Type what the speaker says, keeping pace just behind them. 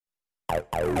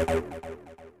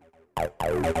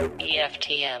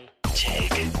EFTM. Tech,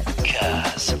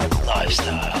 cars,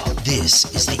 lifestyle.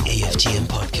 This is the EFTM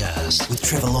podcast with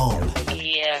Trevor Long.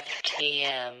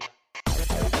 EFTM.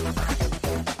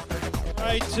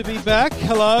 Great to be back.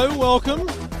 Hello, welcome.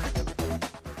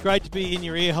 Great to be in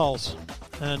your ear holes.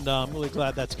 And I'm really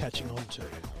glad that's catching on too.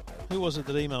 Who was it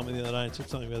that emailed me the other day and said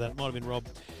something about that? It might have been Rob.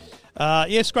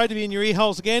 Yes, great to be in your ear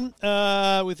holes again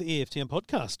with the EFTM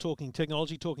podcast, talking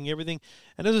technology, talking everything.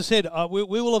 And as I said, we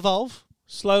will evolve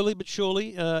slowly but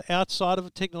surely outside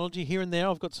of technology here and there.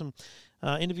 I've got some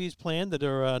interviews planned that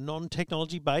are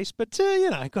non-technology based, but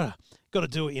got to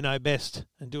do what you know best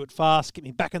and do it fast. Get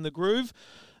me back in the groove.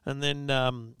 And then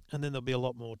there'll be a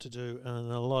lot more to do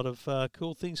and a lot of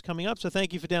cool things coming up. So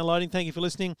thank you for downloading, thank you for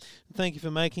listening, and thank you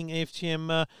for making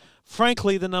EFTM,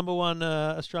 frankly, the number one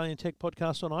Australian tech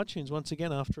podcast on iTunes once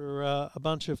again after a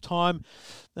bunch of time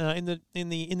in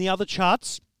the other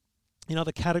charts. In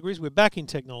other categories, we're back in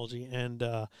technology, and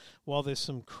while there's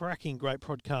some cracking great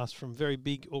podcasts from very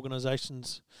big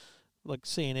organisations like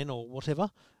CNN or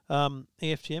whatever,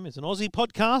 EFTM is an Aussie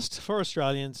podcast for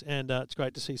Australians, and it's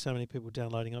great to see so many people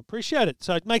downloading. I appreciate it.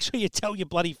 So make sure you tell your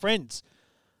bloody friends.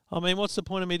 I mean, what's the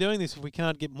point of me doing this if we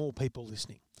can't get more people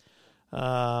listening?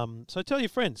 So tell your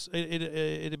friends.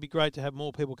 It'd be great to have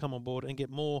more people come on board and get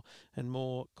more and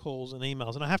more calls and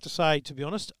emails. And I have to say, to be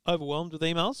honest, overwhelmed with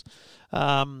emails.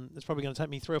 It's probably going to take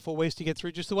me 3 or 4 weeks to get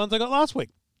through just the ones I got last week.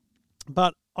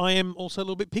 But I am also a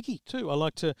little bit picky too. I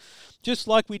like to, just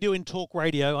like we do in talk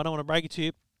radio, I don't want to break it to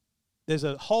you, there's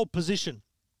a whole position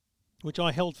which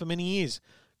I held for many years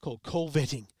called call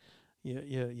vetting.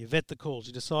 You vet the calls,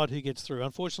 you decide who gets through.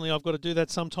 Unfortunately, I've got to do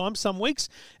that sometimes, some weeks,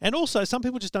 and also some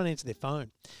people just don't answer their phone.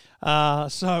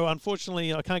 So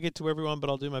unfortunately, I can't get to everyone, but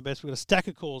I'll do my best. We've got a stack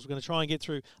of calls. We're going to try and get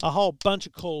through a whole bunch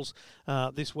of calls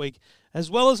this week, as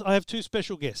well as I have 2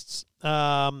 special guests.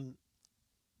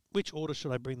 Which order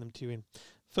should I bring them to you in?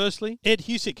 Firstly, Ed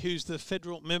Husick, who's the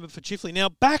federal member for Chifley. Now,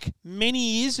 back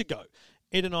many years ago,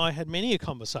 Ed and I had many a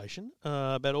conversation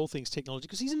about all things technology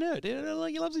because he's a nerd.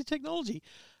 He loves his technology.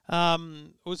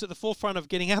 Was at the forefront of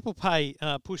getting Apple Pay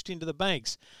pushed into the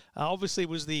banks. Obviously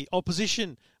was the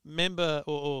opposition member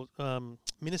or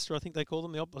minister, I think they call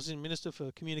them, the opposition minister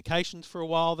for communications for a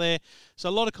while there. So a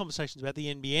lot of conversations about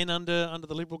the NBN under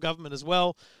the Liberal government as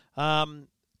well. And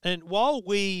while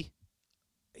we,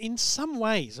 in some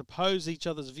ways, oppose each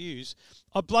other's views,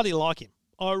 I bloody like him.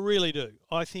 I really do.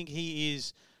 I think he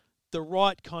is the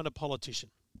right kind of politician.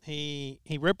 He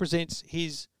represents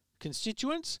his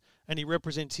constituents and he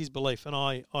represents his belief, and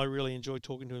I really enjoy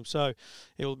talking to him. So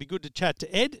it will be good to chat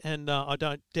to Ed, and I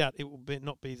don't doubt it will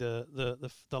not be the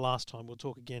last time. We'll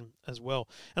talk again as well.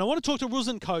 And I want to talk to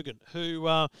Ruslan Kogan, who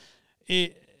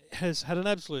has had an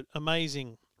absolute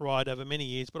amazing ride over many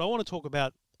years, but I want to talk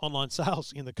about online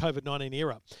sales in the COVID-19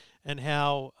 era and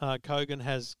how Kogan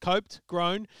has coped,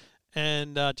 grown,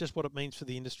 and just what it means for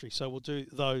the industry. So we'll do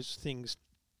those things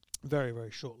very, very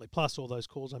shortly, plus all those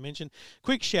calls I mentioned.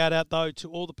 Quick shout out, though,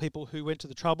 to all the people who went to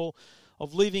the trouble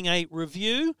of leaving a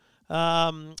review.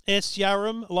 S.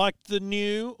 Yaram liked the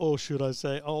new, or should I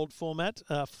say old format,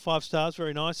 5 stars,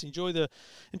 very nice. Enjoy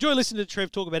listening to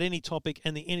Trev talk about any topic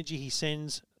and the energy he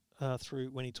sends through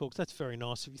when he talks. That's very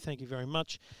nice of you. Thank you very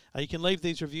much. You can leave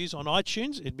these reviews on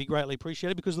iTunes. It'd be greatly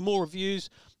appreciated because the more reviews,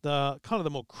 the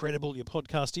more credible your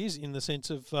podcast is in the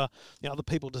sense of other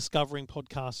people discovering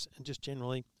podcasts, and just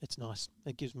generally it's nice.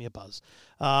 It gives me a buzz.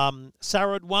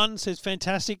 Sarad1 says,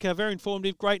 fantastic, very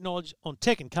informative, great knowledge on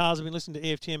tech and cars. I've been listening to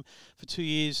EFTM for 2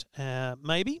 years,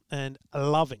 maybe, and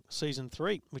loving Season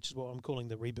 3, which is what I'm calling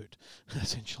the reboot,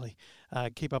 essentially.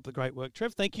 Keep up the great work,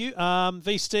 Trev. Thank you.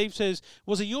 V. Steve says,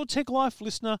 was it your Tech Life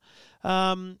listener?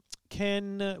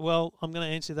 Well, I'm going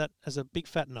to answer that as a big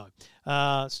fat no.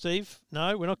 Steve,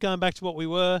 no, we're not going back to what we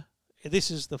were. This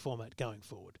is the format going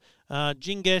forward.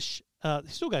 Jingesh,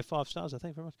 he still gave 5 stars, I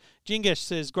think, very much. Jingesh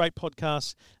says, great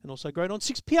podcast and also great on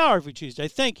 6PR every Tuesday.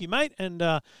 Thank you, mate, and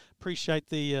appreciate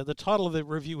the title of the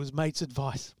review was Mate's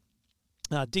Advice.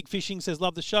 Dick Fishing says,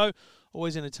 love the show.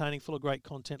 Always entertaining, full of great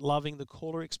content, loving the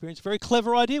caller experience. Very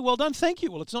clever idea. Well done. Thank you.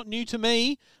 Well, it's not new to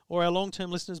me or our long-term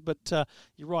listeners, but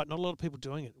you're right. Not a lot of people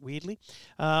doing it, weirdly.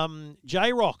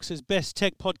 J-Rock says, best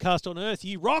tech podcast on earth.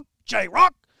 You rock,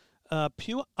 J-Rock.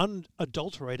 Pure,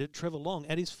 unadulterated Trevor Long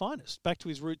at his finest. Back to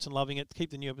his roots and loving it.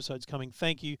 Keep the new episodes coming.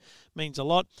 Thank you. Means a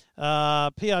lot.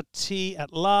 PRT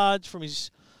at large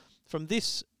from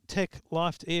this Tech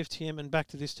Life to EFTM and back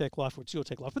to this Tech Life, or it's your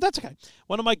Tech Life, but that's okay.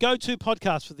 One of my go-to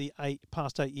podcasts for the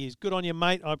past 8 years. Good on you,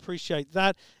 mate. I appreciate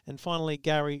that. And finally,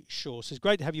 Gary Shaw says,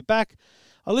 great to have you back.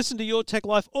 I listened to Your Tech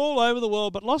Life all over the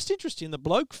world, but lost interest in the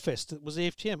bloke fest that was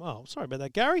EFTM. Oh, sorry about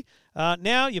that, Gary.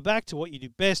 Now you're back to what you do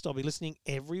best. I'll be listening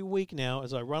every week now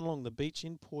as I run along the beach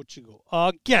in Portugal.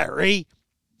 Oh, Gary,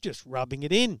 just rubbing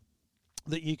it in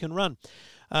that you can run.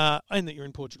 And that you're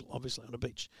in Portugal, obviously, on a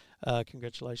beach.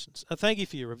 Congratulations. Thank you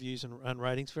for your reviews and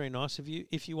ratings. Very nice of you.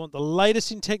 If you want the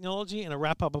latest in technology and a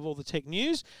wrap-up of all the tech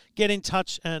news, get in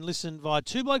touch and listen via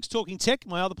Two Blokes Talking Tech,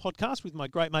 my other podcast with my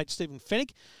great mate Stephen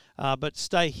Fennick. But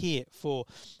stay here for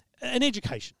an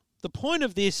education. The point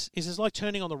of this is it's like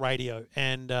turning on the radio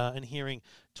and hearing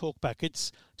talkback.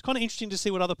 It's kind of interesting to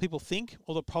see what other people think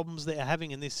or the problems they're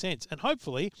having in this sense. And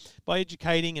hopefully, by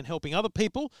educating and helping other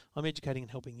people, I'm educating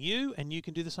and helping you, and you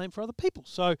can do the same for other people.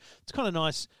 So it's kind of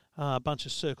nice bunch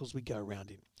of circles we go around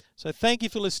in. So thank you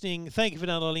for listening. Thank you for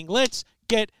downloading. Let's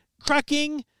get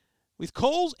cracking with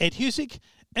calls. Ed Husick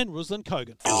and Ruslan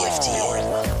Kogan.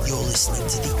 EFTM. You're listening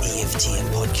to the EFTM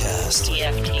podcast.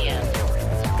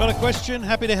 EFTM. Got a question?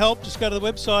 Happy to help. Just go to the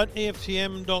website,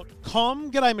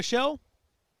 EFTM.com. G'day, Michelle.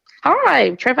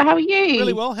 Hi, Trevor. How are you?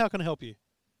 Really well. How can I help you?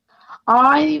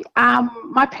 My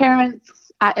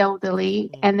parents are elderly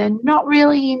and they're not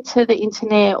really into the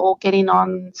internet or getting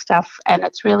on stuff, and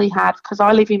it's really hard because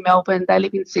I live in Melbourne, they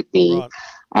live in Sydney, Right.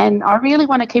 and I really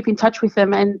want to keep in touch with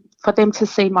them and for them to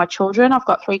see my children. I've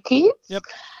got 3 kids. Yep.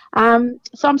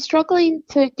 So I'm struggling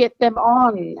to get them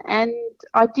on, and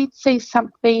I did see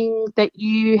something that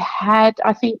you had,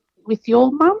 I think, with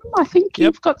your mum. I think Yep.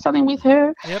 you've got something with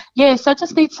her. Yep. Yeah, so I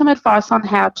just need some advice on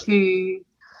how to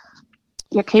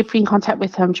keep in contact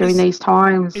with them during these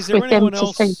times. Is there with them anyone to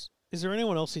else? see. Is there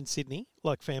anyone else in Sydney,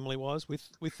 like family-wise, with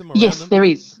them around Yes, them, there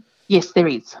is. Yes, there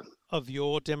is. of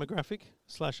your demographic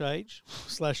 / age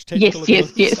 / Yes, technical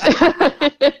yes, abilities? yes.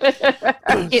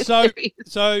 Yes, So- there is.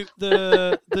 So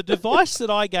the device that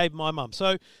I gave my mum.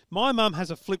 So my mum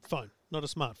has a flip phone, not a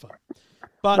smartphone,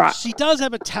 but Right. she does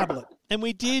have a tablet. And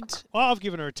I've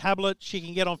given her a tablet. She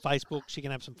can get on Facebook. She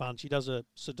can have some fun. She does a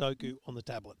Sudoku on the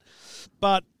tablet,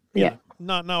 but you Yeah.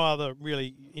 know, no other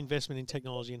really investment in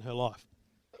technology in her life.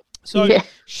 So Yeah.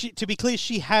 to be clear,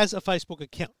 she has a Facebook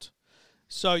account.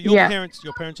 So your Yeah. parents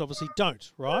obviously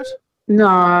don't, right?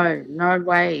 No, no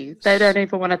way. They don't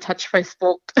even want to touch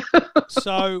Facebook.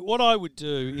 So what I would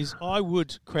do is I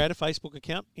would create a Facebook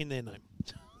account in their name.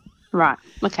 Right.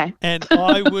 Okay. And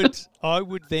I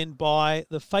would then buy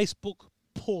the Facebook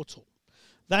portal.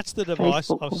 That's the device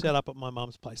Facebook I've portal. set up at my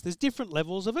mum's place. There's different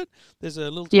levels of it. There's a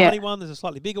little Yeah. tiny one. There's a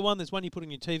slightly bigger one. There's one you put on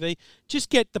your TV. Just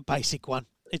get the basic one.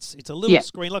 It's a little Yeah.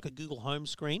 screen, like a Google Home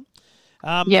screen.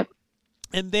 Yep.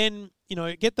 And then,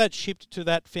 get that shipped to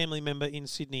that family member in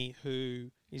Sydney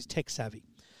who is tech savvy.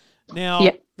 Now,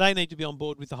 Yep. they need to be on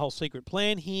board with the whole secret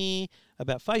plan here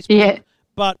about Facebook. Yeah.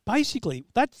 But basically,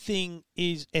 that thing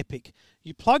is epic.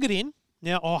 You plug it in.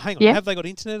 Now, hang on. Yeah. Have they got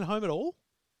internet at home at all?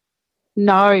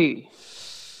 No,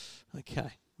 Okay,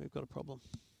 we've got a problem.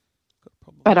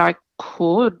 but I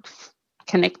could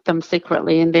connect them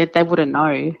secretly and they wouldn't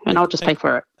know, and I'll just pay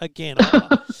for it. Again,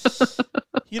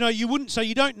 you wouldn't. So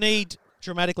you don't need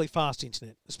dramatically fast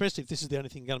internet, especially if this is the only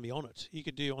thing going to be on it. You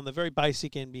could do on the very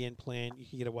basic NBN plan, you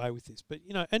can get away with this. But,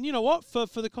 and you know what? For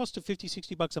the cost of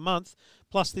 $50-$60 a month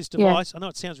plus this device, I know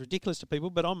it sounds ridiculous to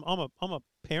people, but I'm a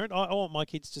parent. I want my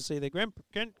kids to see their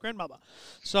grandmother.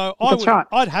 So That's right.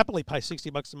 I'd happily pay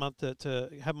 $60 a month to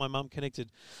have my mum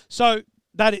connected. So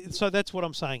that's what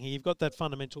I'm saying here. You've got that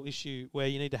fundamental issue where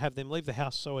you need to have them leave the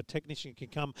house so a technician can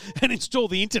come and install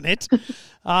the internet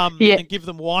and give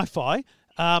them Wi-Fi.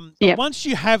 But once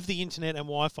you have the internet and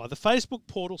Wi-Fi, the Facebook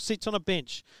portal sits on a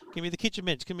bench. It can be the kitchen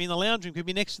bench, it can be in the lounge room, it can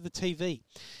be next to the TV.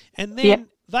 And then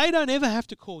they don't ever have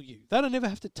to call you. They don't ever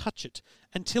have to touch it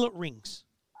until it rings.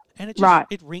 And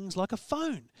it rings like a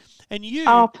phone. And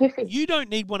Perfect. you don't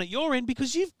need one at your end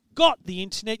because you've got the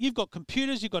internet, you've got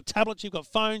computers, you've got tablets, you've got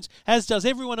phones, as does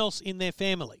everyone else in their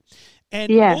family.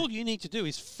 And all you need to do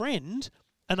is friend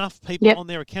enough people on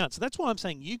their account. So that's why I'm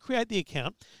saying you create the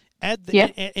account, add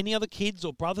any other kids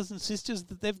or brothers and sisters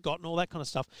that they've got and all that kind of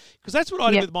stuff. Because that's what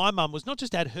I did with my mum, was not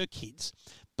just add her kids,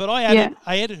 but I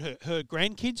added her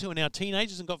grandkids who are now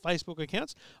teenagers and got Facebook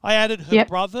accounts. I added her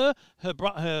brother,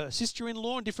 her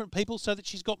sister-in-law and different people so that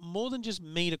she's got more than just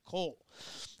me to call.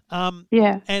 And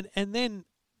then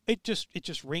it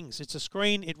just rings. It's a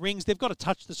screen. It rings. They've got to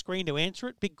touch the screen to answer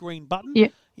it. Big green button.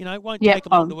 It won't take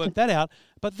them long to work that out.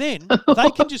 But then they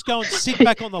can just go and sit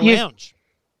back on the lounge.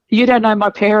 You don't know my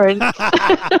parents.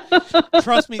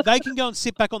 Trust me, they can go and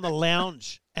sit back on the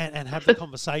lounge and have the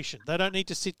conversation. They don't need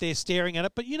to sit there staring at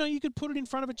it. But, you could put it in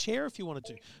front of a chair if you wanted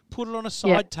to. Put it on a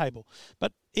side table.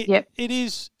 But it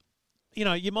is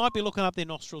you might be looking up their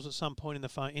nostrils at some point in the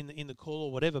phone, in the call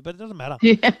or whatever, but it doesn't matter.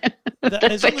 Yeah.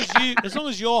 As long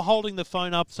as you're holding the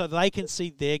phone up so they can see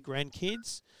their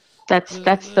grandkids.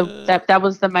 That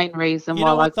was the main reason You why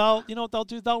know what they'll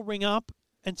do? They'll ring up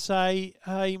and say,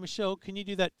 "Hey, Michelle, can you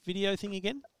do that video thing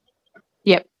again?"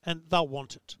 Yep. And they'll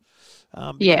want it.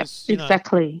 Yeah, Because,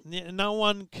 exactly. No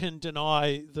one can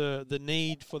deny the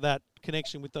need for that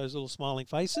connection with those little smiling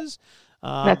faces.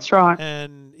 That's right.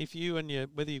 And if you and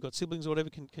whether you've got siblings or whatever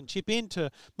can chip in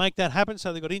to make that happen,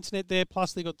 so they've got internet there,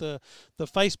 plus they've got the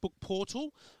Facebook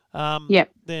portal, Yep.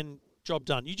 then job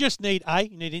done. You just need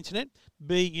you need internet.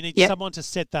 B, you need Yep. someone to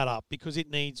set that up because it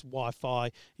needs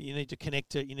Wi-Fi. You need to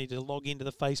connect it. You need to log into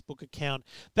the Facebook account.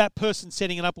 That person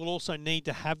setting it up will also need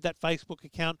to have that Facebook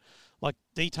account like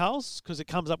details because it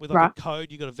comes up with Right. a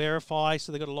code you've got to verify.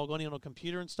 So they've got to log on a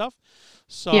computer and stuff.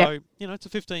 So, Yep. it's a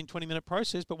 15, 20-minute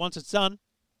process. But once it's done,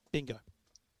 bingo.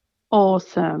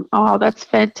 Awesome. Oh, that's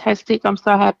fantastic. I'm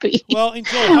so happy. Well,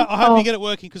 enjoy. I hope Oh. you get it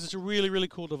working because it's a really, really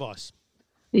cool device.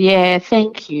 Yeah,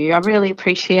 thank you. I really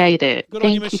appreciate it. Good on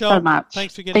Thank you, you Michelle. so much.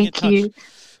 Thanks for getting Thank in you. touch.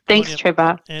 Thanks, on you.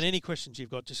 Trevor. And any questions you've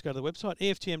got, just go to the website,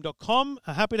 EFTM.com.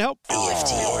 Happy to help.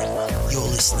 EFTM. You're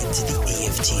listening to the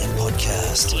EFTM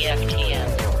podcast. EFTM.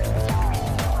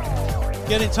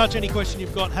 Get in touch. Any question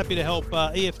you've got, happy to help.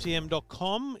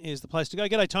 EFTM.com is the place to go.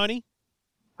 G'day, Tony.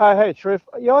 Hey, Trev.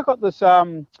 Yeah, I got this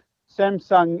Samsung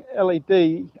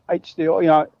LED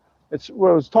HDR. It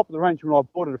was top of the range when I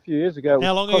bought it a few years ago.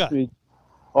 How long It cost ago? me,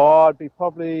 it'd be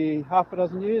probably half a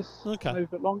dozen years, Okay. maybe a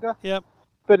bit longer. Yep.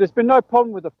 But there's been no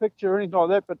problem with the picture or anything like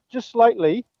that. But just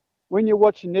lately, when you're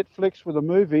watching Netflix with a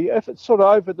movie, if it's sort of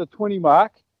over the 20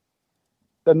 mark,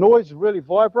 the noise really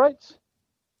vibrates.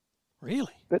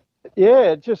 Really? But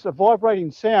yeah, it's just a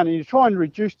vibrating sound, and you try and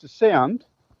reduce the sound,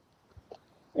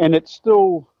 and it's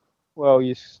still, well,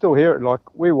 you still hear it. Like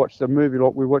we watch the movie,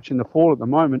 like we're watching The Fall at the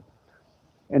moment,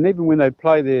 and even when they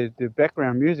play their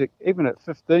background music, even at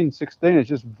 15, 16, it's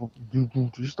just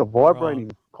a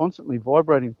vibrating, constantly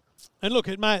vibrating. And look,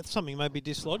 something may be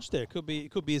dislodged there. It could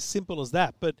be as simple as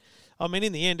that. But I mean,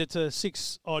 in the end, it's a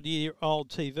 6-odd-year-old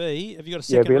TV. Have you got a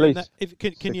second but at room? least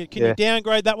Can you yeah.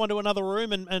 downgrade that one to another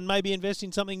room and maybe invest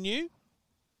in something new?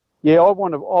 Yeah, I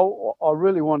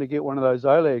really want to get one of those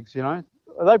OLEDs.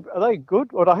 Are they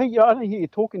good? Or I don't hear you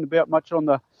talking about much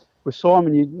with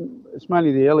Simon. It's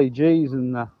mainly the LEGs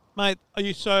and the. Mate, are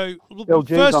you so? LGs,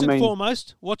 First and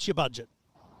foremost, what's your budget?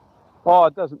 Oh,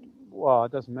 it doesn't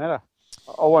matter.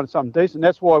 I wanted something decent.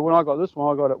 That's why when I got this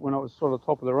one, I got it when it was sort of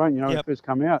top of the range, when it first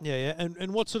came out. Yeah.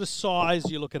 And what sort of size are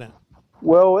you looking at?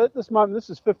 Well, at this moment, this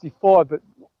is 55, but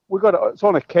it's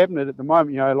on a cabinet at the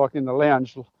moment, like in the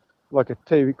lounge, like a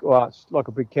TV, well, it's like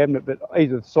a big cabinet, but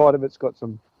either side of it's got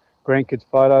some grandkids'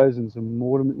 photos and some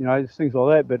ornament, things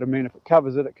like that. But I mean, if it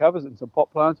covers it, and some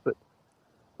pot plants, but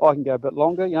I can go a bit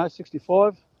longer,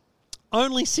 65.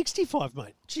 Only 65,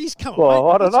 mate. Jeez, come on, Well,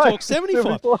 mate. I don't Let's know. talk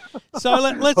 75.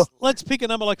 So let's pick a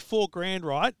number like $4,000,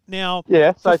 right? Now,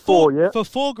 Yeah, say four, yeah. For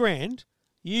 $4,000,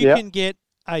 you Yeah. can get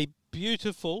a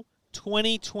beautiful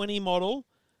 2020 model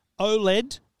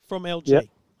OLED from LG. Yeah.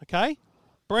 Okay,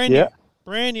 brand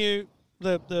new,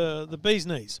 the bee's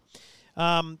knees.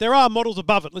 There are models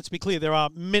above it. Let's be clear, there are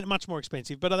much more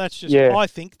expensive, but that's just I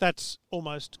think that's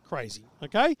almost crazy.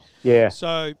 Okay. Yeah.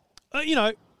 So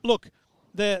look.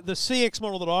 The CX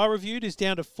model that I reviewed is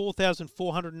down to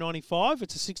 $4,495.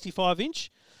 It's a 65-inch.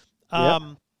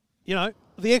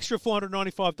 The extra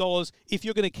 $495, if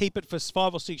you're going to keep it for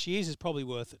 5 or 6 years, is probably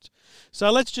worth it.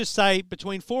 So let's just say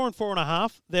between 4 and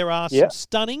 4.5, there are some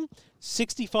stunning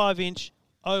 65-inch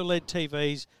OLED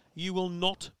TVs. You will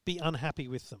not be unhappy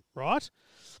with them, right?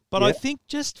 But I think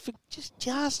just for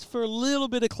a little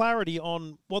bit of clarity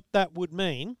on what that would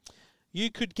mean, you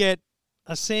could get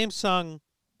a Samsung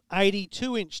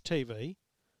 82-inch TV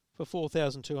for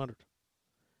 $4,200.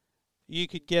 You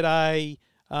could get I'm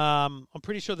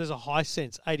pretty sure there's a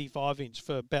Hisense 85-inch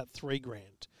for about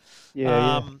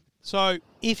 $3,000. So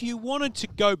if you wanted to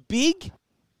go big,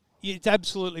 it's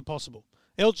absolutely possible.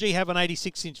 LG have an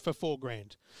 86-inch for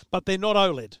 $4,000, but they're not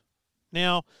OLED.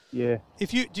 Now,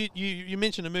 if you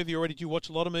mentioned a movie already, do you watch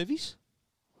a lot of movies?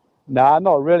 Nah,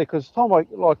 not really, because I'm a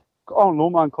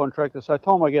lawnmower contractor, so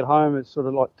time I get home, it's sort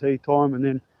of like tea time, and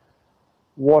then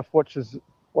wife watches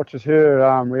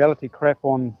her reality crap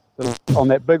on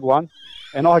that big one,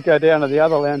 and I go down to the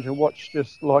other lounge and watch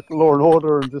just like Law and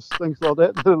Order and just things like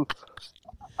that, little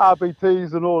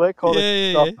RBTs and all that kind of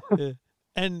stuff. Yeah.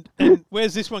 And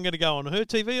where's this one going to go on? Her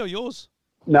TV or yours?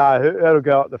 No, it'll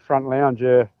go up the front lounge,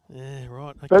 yeah. Yeah,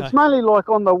 right. Okay. But it's mainly like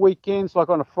on the weekends, like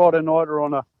on a Friday night or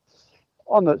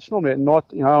it's normally at night,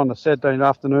 on a Saturday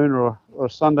afternoon or a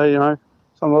Sunday, So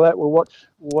something like that. We'll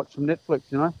watch some Netflix,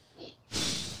 you know.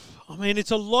 I mean,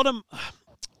 it's a lot of.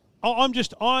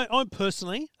 I'm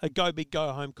personally a go big,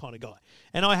 go home kind of guy,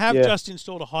 and I have just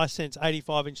installed a Hisense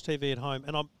 85-inch TV at home,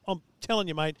 and I'm telling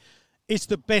you, mate, it's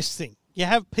the best thing. You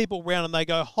have people round and they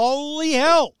go, "Holy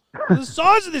hell, the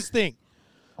size of this thing!"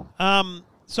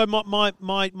 So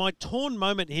my torn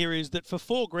moment here is that for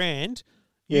 $4,000,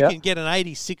 you can get an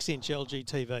 86-inch LG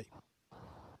TV,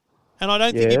 and I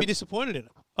don't think you'd be disappointed in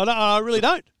it. I really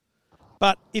don't.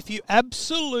 But if you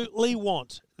absolutely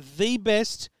want the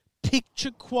best picture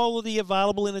quality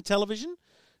available in a television,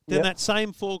 then that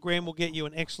same $4,000 will get you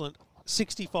an excellent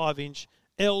 65-inch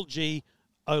LG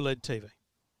OLED TV.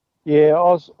 Yeah,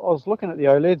 I was looking at the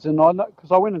OLEDs, and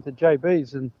because I went into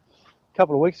JB's and a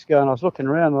couple of weeks ago, and I was looking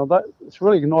around, and it's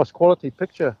really a nice quality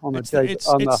picture on the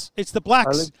JB. It's the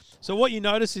blacks. OLED. So what you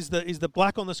notice is the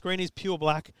black on the screen is pure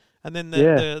black, and then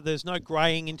there's no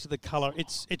greying into the colour.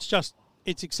 It's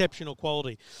exceptional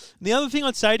quality. And the other thing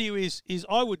I'd say to you is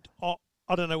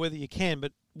I don't know whether you can,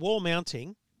 but wall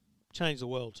mounting changed the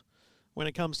world when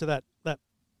it comes to that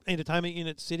entertainment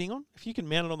unit sitting on. If you can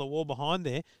mount it on the wall behind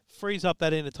there, frees up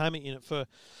that entertainment unit for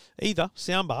either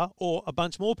soundbar or a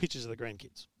bunch more pictures of the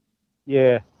grandkids.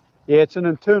 Yeah, it's an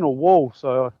internal wall,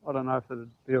 so I don't know if it'd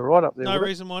be all right up there. No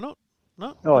reason why not.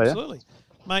 No, absolutely.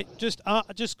 Mate, just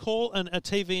call a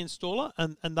TV installer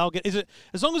and they'll get. Is it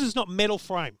as long as it's not metal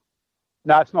frame?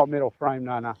 No, it's not metal frame.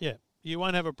 No. Yeah, you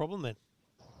won't have a problem then.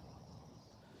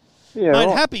 Yeah, mate,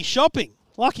 right. Happy shopping.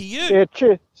 Lucky you. Yeah,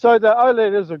 cheers. So the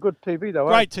OLED is a good TV, though.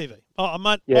 Great TV. Oh,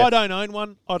 mate, I don't own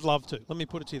one. I'd love to. Let me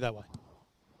put it to you that way.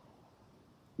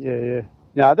 Yeah.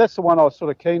 Yeah, that's the one I was sort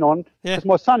of keen on. Yeah. Because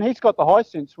my son, he's got the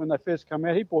Hisense when they first come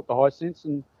out. He bought the Hisense,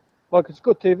 and it's a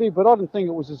good TV, but I didn't think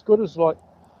it was as good as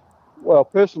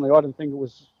personally, I didn't think it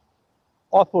was.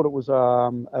 I thought it was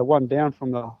a one down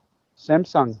from the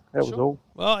Samsung. That was all.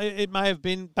 Well, it may have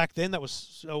been back then. That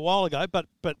was a while ago, but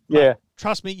yeah. Mate,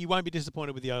 trust me, you won't be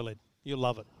disappointed with the OLED. You'll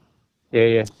love it.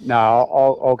 Yeah. No,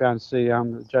 I'll go and see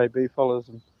the JB fellas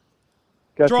and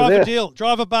go Drive for a there. deal.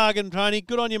 Drive a bargain, Tony.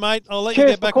 Good on you, mate. I'll let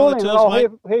Cheers you get back on the tools, I'll mate.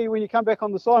 hear you when you come back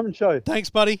on the Simon Show. Thanks,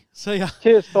 buddy. See ya.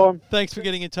 Cheers, Tom. Thanks for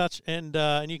getting in touch, and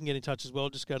you can get in touch as well.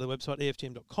 Just go to the website,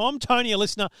 EFTM.com. Tony, a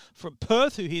listener from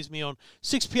Perth who hears me on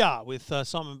 6PR with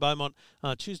Simon Beaumont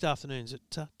Tuesday afternoons at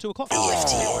 2 o'clock.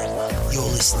 EFTM. You're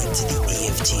listening to the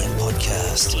EFTM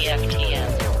podcast.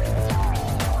 EFTM.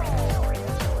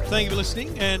 Thank you for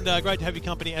listening, and great to have your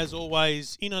company as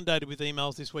always. Inundated with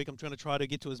emails this week. I'm trying to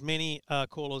get to as many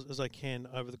callers as I can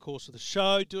over the course of the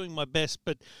show, doing my best,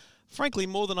 but frankly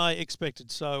more than I expected.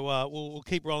 So we'll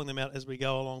keep rolling them out as we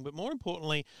go along. But more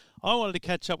importantly, I wanted to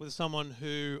catch up with someone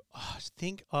who I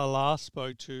think I last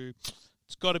spoke to.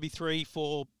 It's got to be 3,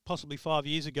 4, possibly 5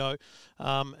 years ago,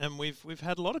 and we've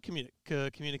had a lot of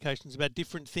communications about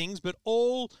different things, but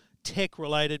all tech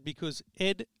related, because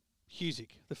Ed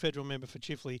Husic, the federal member for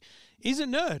Chifley, is a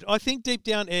nerd. I think deep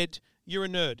down, Ed, you're a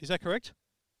nerd. Is that correct?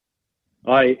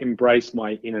 I embrace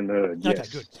my inner nerd, yes. Okay,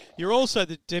 good. You're also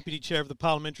the deputy chair of the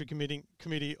Parliamentary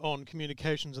Committee on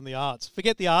Communications and the Arts.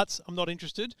 Forget the arts, I'm not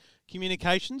interested.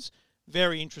 Communications,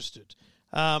 very interested.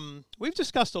 We've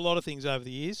discussed a lot of things over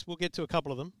the years. We'll get to a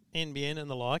couple of them, NBN and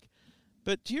the like.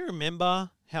 But do you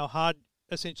remember how hard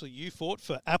essentially you fought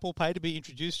for Apple Pay to be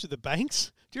introduced to the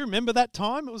banks? Do you remember that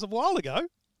time? It was a while ago.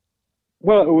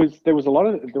 Well, there were a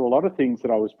lot of things that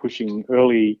I was pushing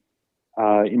early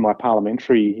in my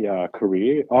parliamentary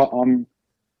career.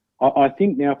 I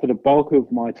think now for the bulk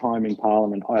of my time in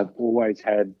Parliament, I've always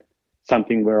had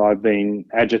something where I've been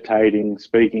agitating,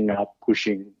 speaking up,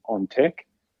 pushing on tech.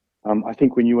 I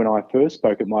think when you and I first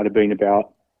spoke, it might have been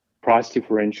about price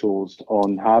differentials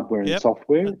on hardware and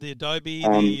software. The Adobe,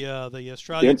 the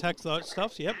Australian tax, those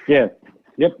stuff, Yep,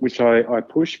 which I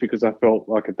pushed because I felt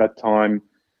like at that time,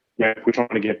 we're trying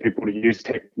to get people to use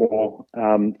tech more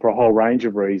for a whole range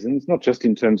of reasons, not just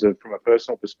in terms of from a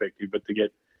personal perspective, but to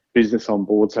get business on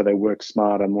board so they work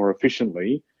smarter, more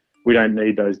efficiently. We don't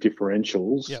need those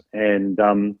differentials, and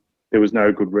there was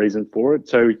no good reason for it.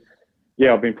 So,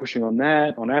 I've been pushing on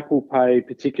that, on Apple Pay,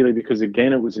 particularly because,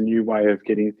 again, it was a new way of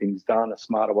getting things done, a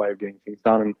smarter way of getting things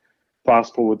done. And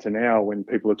fast forward to now when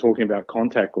people are talking about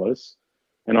contactless,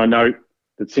 and I note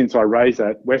that since I raised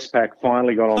that, Westpac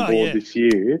finally got on board this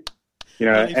year,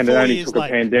 and it only took a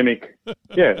pandemic.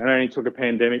 It only took a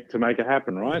pandemic to make it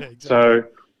happen, right? Yeah, exactly.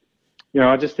 So,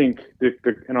 I just think,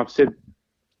 and I've said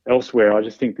elsewhere, I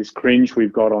just think this cringe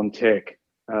we've got on tech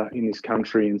in this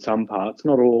country in some parts,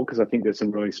 not all, because I think there's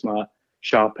some really smart,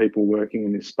 sharp people working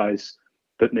in this space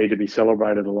that need to be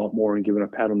celebrated a lot more and given a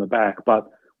pat on the back, but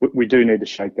we do need to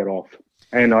shake that off.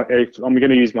 And if I'm going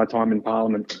to use my time in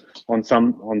Parliament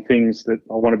on things that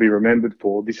I want to be remembered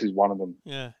for. This is one of them.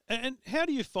 Yeah. And how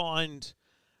do you find,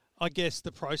 I guess,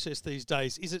 the process these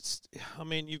days? I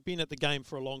mean, you've been at the game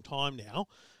for a long time now.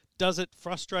 Does it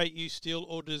frustrate you still,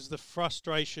 or does the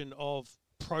frustration of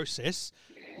process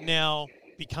now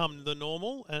become the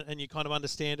normal and you kind of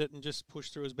understand it and just push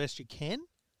through as best you can?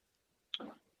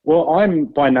 Well, I'm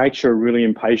by nature a really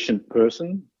impatient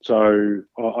person, so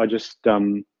I just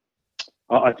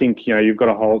I think you've got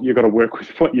to work with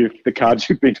the cards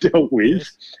you've been dealt with,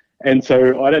 Yes. and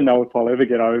so I don't know if I'll ever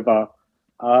get over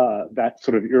that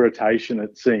sort of irritation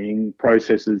at seeing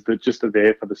processes that just are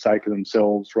there for the sake of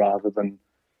themselves rather than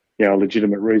a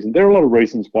legitimate reason. There are a lot of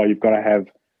reasons why you've got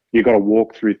to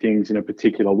walk through things in a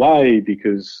particular way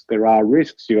because there are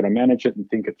risks. You've got to manage it and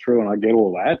think it through, and I get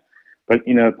all that. But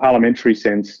in a parliamentary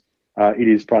sense, it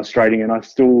is frustrating, and I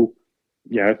still,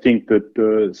 think that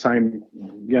the same,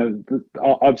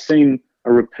 I've seen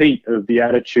a repeat of the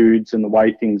attitudes and the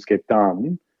way things get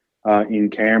done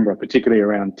in Canberra, particularly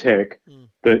around tech.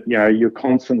 That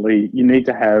you need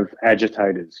to have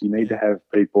agitators, you need to have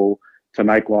people to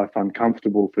make life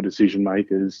uncomfortable for decision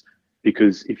makers,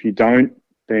 because if you don't,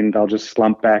 then they'll just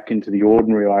slump back into the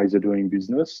ordinary ways of doing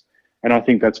business. And I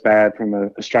think that's bad from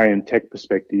an Australian tech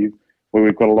perspective, where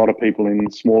we've got a lot of people in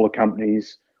smaller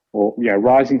companies or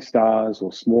rising stars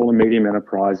or small and medium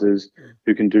enterprises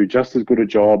who can do just as good a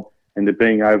job, and they're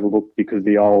being overlooked because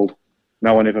the old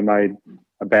no one ever made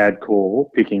a bad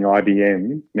call picking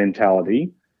IBM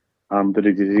mentality that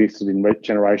existed in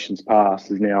generations past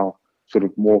is now sort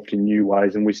of morphed in new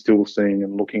ways, and we're still seeing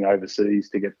and looking overseas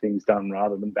to get things done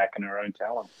rather than backing our own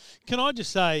talent. Can I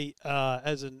just say,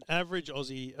 as an average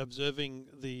Aussie observing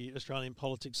the Australian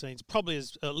politics scenes, probably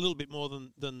is a little bit more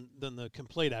than the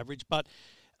complete average, but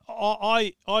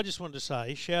I just wanted to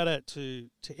say, shout out to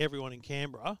everyone in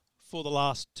Canberra for the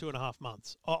last 2.5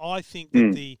 months. I think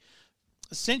that the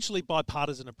essentially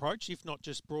bipartisan approach, if not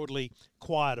just broadly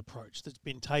quiet approach, that's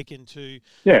been taken to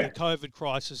the COVID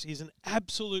crisis is an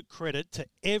absolute credit to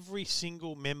every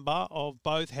single member of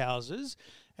both houses.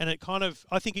 And it kind of,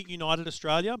 I think it united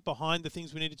Australia behind the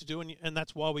things we needed to do, and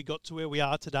that's why we got to where we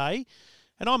are today.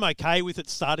 And I'm okay with it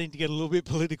starting to get a little bit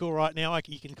political right now.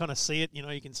 You can kind of see it,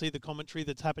 you can see the commentary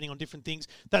that's happening on different things.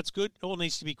 That's good. All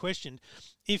needs to be questioned.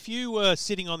 If you were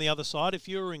sitting on the other side, if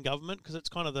you were in government, because it's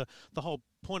kind of the whole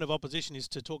point of opposition is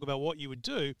to talk about what you would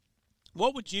do,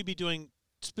 what would you be doing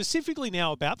specifically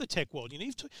now about the tech world?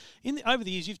 Over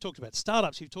the years, you've talked about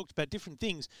startups, you've talked about different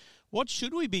things. What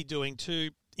should we be doing to,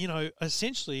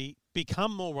 essentially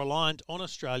become more reliant on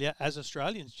Australia as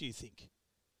Australians, do you think?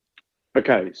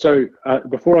 Okay, so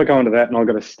before I go into that, and I've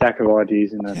got a stack of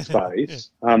ideas in that space,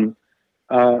 I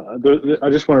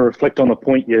just want to reflect on the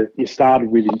point you started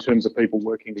with in terms of people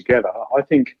working together. I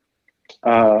think,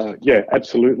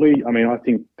 absolutely. I mean, I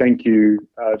think thank you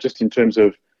just in terms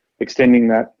of extending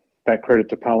that credit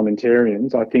to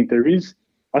parliamentarians. I think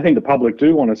the public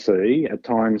do want to see at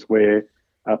times where,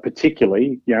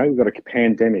 particularly, we've got a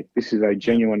pandemic. This is a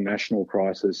genuine national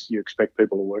crisis. You expect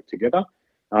people to work together.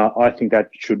 I think that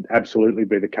should absolutely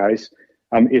be the case.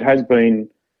 It has been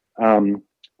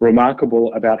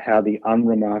remarkable about how the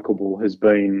unremarkable has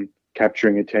been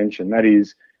capturing attention. That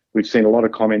is, we've seen a lot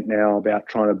of comment now about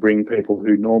trying to bring people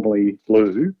who normally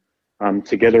flew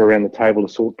together around the table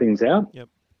to sort things out. Yep.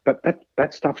 But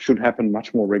that stuff should happen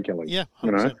much more regularly. Yeah,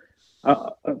 100%.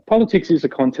 Politics is a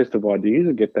contest of ideas.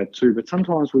 I get that too. But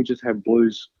sometimes we just have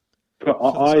blues.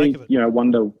 I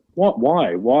wonder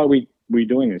why are we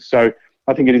doing this? So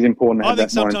I think it is important to have that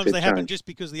mindset. I think sometimes they happen just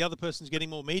because the other person's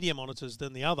getting more media monitors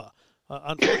than the other.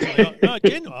 Unfortunately,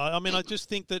 I just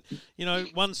think that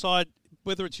one side,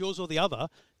 whether it's yours or the other,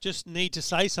 just need to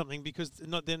say something because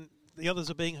then the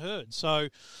others are being heard. So,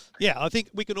 I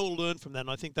think we can all learn from that, and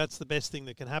I think that's the best thing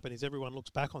that can happen is everyone looks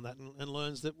back on that and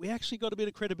learns that we actually got a bit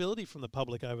of credibility from the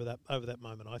public over that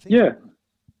moment, I think. Yeah,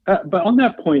 but on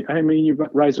that point, I mean, you've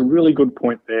raised a really good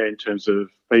point there in terms of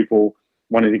people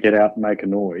wanting to get out and make a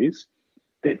noise.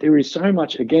 There is so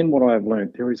much, again, what I've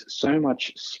learned, there is so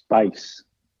much space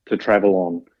to travel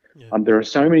on. Yeah. There are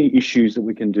so many issues that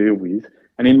we can deal with.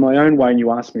 And in my own way, and you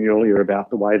asked me earlier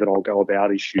about the way that I'll go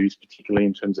about issues, particularly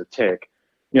in terms of tech,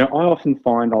 I often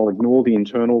find I'll ignore the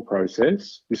internal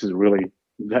process. This is a really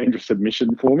dangerous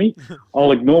admission for me.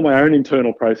 I'll ignore my own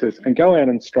internal process and go out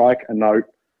and strike a note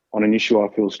on an issue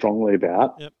I feel strongly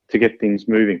about to get things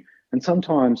moving. And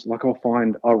sometimes,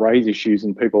 I'll raise issues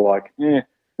and people are like,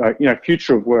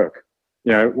 future of work.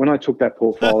 When I took that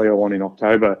portfolio on in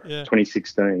October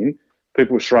 2016,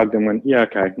 people shrugged and went,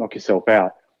 okay, knock yourself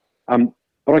out.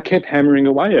 But I kept hammering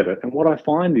away at it. And what I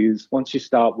find is once you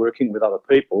start working with other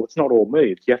people, it's not all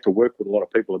me. You have to work with a lot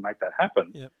of people to make that happen.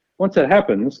 Yep. Once that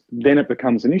happens, then it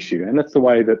becomes an issue. And that's the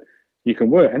way that you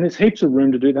can work. And there's heaps of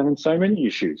room to do that on so many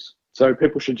issues. So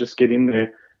people should just get in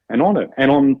there and on it. And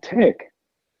on tech,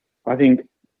 I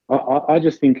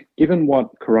just think, given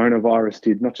what coronavirus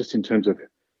did, not just in terms of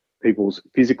people's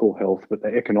physical health, but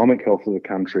the economic health of the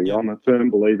country, I'm a firm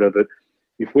believer that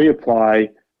if we apply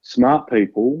smart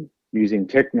people using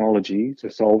technology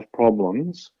to solve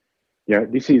problems,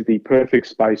 this is the perfect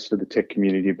space for the tech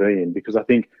community to be in. Because I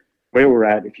think where we're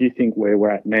at, if you think where we're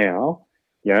at now,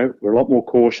 we're a lot more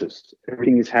cautious.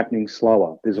 Everything is happening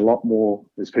slower. There's a lot more,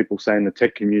 as people say in the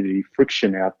tech community,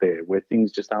 friction out there where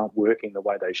things just aren't working the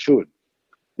way they should.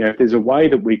 If there's a way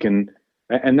that we can,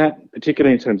 and that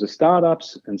particularly in terms of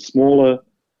startups and smaller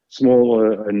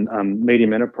and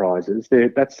medium enterprises,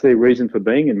 that's their reason for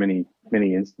being in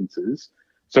many instances.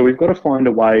 So we've got to find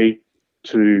a way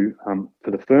to,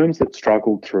 for the firms that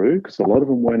struggled through, because a lot of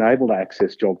them weren't able to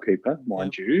access JobKeeper,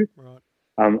 mind you. Right.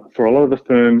 For a lot of the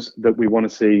firms that we want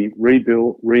to see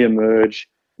rebuild, re-emerge,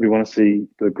 we want to see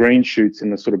the green shoots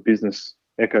in the sort of business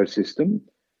ecosystem,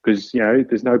 because,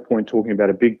 there's no point talking about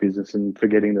a big business and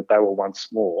forgetting that they were once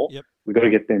small. Yep. We've got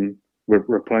to get them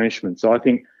replenishment. So I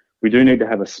think we do need to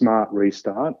have a smart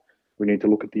restart. We need to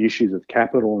look at the issues of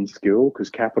capital and skill, because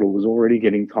capital was already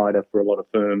getting tighter for a lot of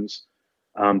firms,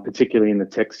 particularly in the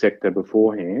tech sector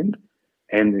beforehand.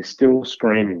 And they're still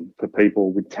screaming for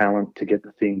people with talent to get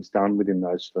the things done within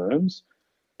those firms.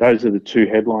 Those are the two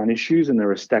headline issues, and there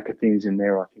are a stack of things in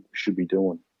there I think we should be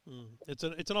doing.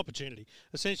 It's an opportunity.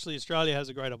 Essentially, Australia has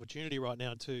a great opportunity right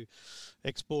now to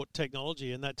export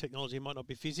technology, and that technology might not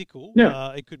be physical.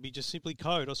 Yeah. It could be just simply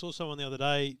code. I saw someone the other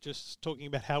day just talking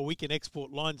about how we can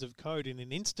export lines of code in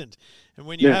an instant. And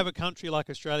when you have a country like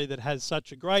Australia that has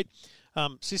such a great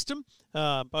system,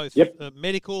 both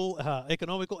medical,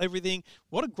 economical, everything.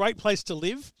 What a great place to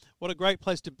live. What a great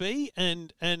place to be.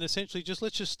 And essentially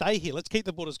let's just stay here. Let's keep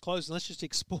the borders closed and let's just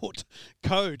export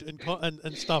code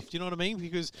and stuff. Do you know what I mean?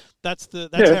 Because that's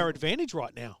our advantage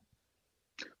right now.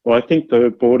 Well, I think the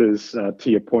borders, to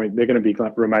your point, they're going to be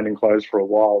remaining closed for a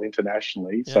while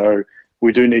internationally. Yeah. So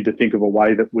we do need to think of a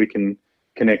way that we can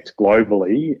connect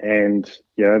globally and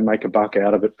make a buck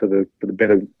out of it for the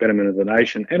betterment of the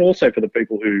nation, and also for the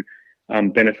people who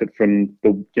benefit from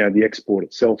the export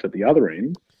itself at the other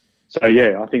end. So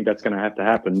I think that's going to have to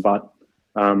happen, but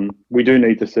we do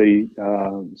need to see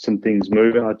some things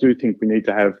move, and I do think we need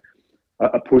to have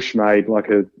a push made,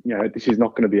 this is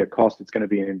not going to be a cost, it's going to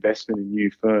be an investment in new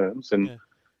firms. And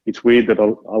it's weird that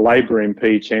a Labor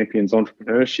MP champions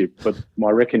entrepreneurship, but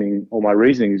my reckoning or my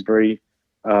reasoning is very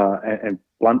and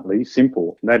bluntly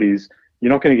simple. And that is,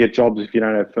 you're not going to get jobs if you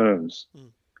don't have firms.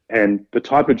 And the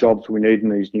type of jobs we need in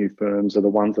these new firms are the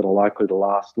ones that are likely to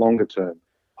last longer term,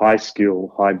 high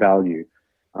skill, high value,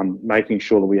 making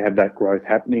sure that we have that growth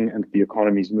happening and the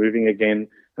economy's moving again,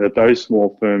 and that those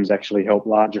small firms actually help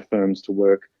larger firms to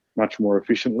work much more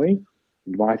efficiently.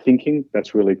 In my thinking,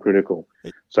 that's really critical.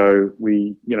 So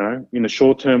we, in the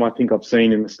short term, I think I've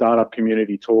seen in the startup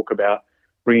community talk about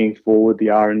bringing forward the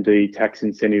R&D tax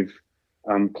incentive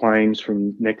claims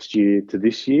from next year to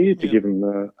this year to give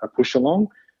them a push along.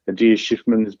 Adir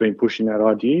Shiffman has been pushing that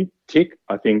idea.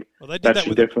 I think that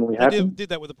should definitely happen. They did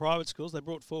that with the private schools. They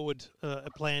brought forward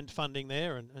a planned funding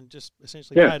there and just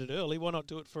essentially paid it early. Why not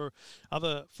do it for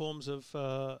other forms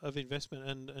of investment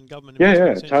and government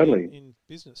investment totally. in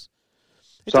business?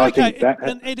 It's okay,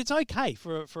 and it's okay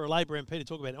for a Labor MP to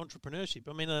talk about entrepreneurship.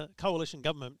 I mean, a coalition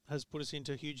government has put us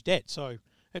into huge debt, so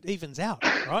it evens out,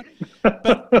 right?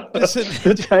 But listen,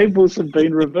 the tables have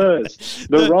been reversed.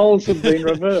 The roles have been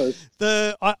reversed.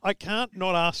 I can't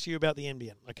not ask you about the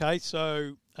NBN. Okay,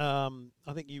 so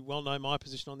I think you well know my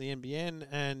position on the NBN,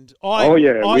 and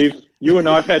you and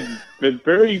I've had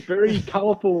very, very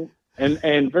colourful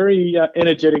and very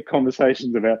energetic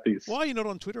conversations about this. Why are you not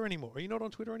on Twitter anymore? Are you not on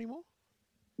Twitter anymore?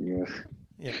 Yes.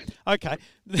 Yeah. Okay.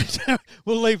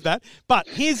 We'll leave that. But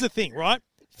here's the thing, right?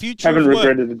 Haven't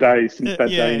regretted a day since that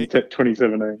day in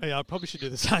 2017. Yeah, I probably should do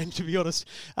the same, to be honest.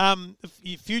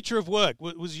 Future of work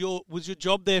was your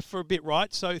job there for a bit,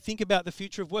 right? So think about the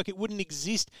future of work. It wouldn't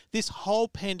exist. This whole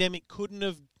pandemic couldn't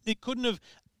have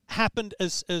happened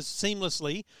as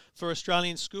seamlessly for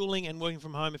Australian schooling and working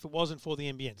from home if it wasn't for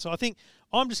the NBN. So I think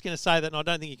I'm just going to say that, and I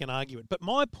don't think you can argue it. But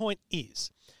my point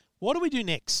is, what do we do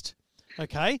next?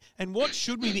 Okay, and what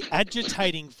should we be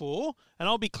agitating for? And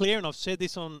I'll be clear, and I've said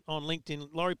this on LinkedIn,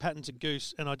 Laurie Patton's a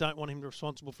goose, and I don't want him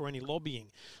responsible for any lobbying.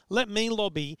 Let me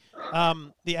lobby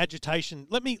the agitation.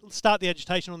 Let me start the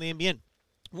agitation on the NBN.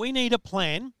 We need a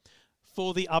plan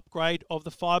for the upgrade of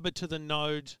the fibre to the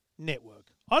node network.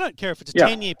 I don't care if it's a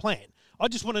 10-year plan. I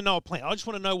just want to know a plan. I just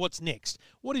want to know what's next.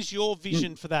 What is your Hmm.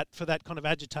 vision for that kind of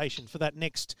agitation, for that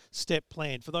next step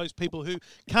plan, for those people who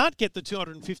can't get the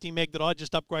 250 meg that I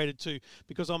just upgraded to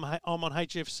because I'm on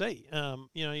HFC?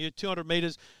 You're 200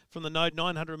 metres from the node,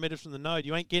 900 metres from the node.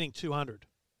 You ain't getting 200.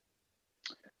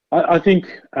 I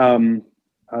think,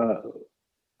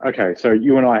 okay, so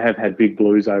you and I have had big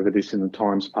blues over this in the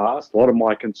times past. A lot of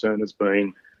my concern has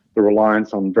been the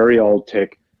reliance on very old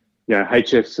tech,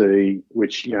 HFC,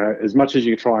 which, as much as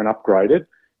you try and upgrade it,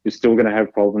 you're still going to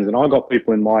have problems. And I've got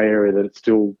people in my area that are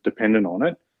still dependent on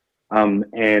it. They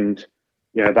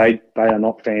are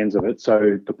not fans of it.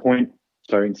 So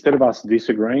instead of us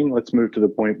disagreeing, let's move to the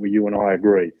point where you and I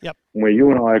agree. Yep. And where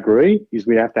you and I agree is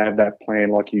we have to have that plan,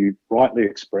 like you rightly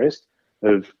expressed,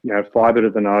 of fibre to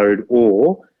the node,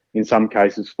 or in some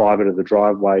cases fibre to the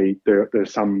driveway. There are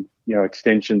some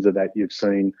extensions of that you've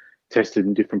seen tested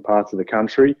in different parts of the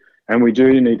country, and we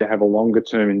do need to have a longer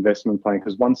term investment plan,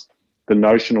 because once the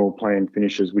notional plan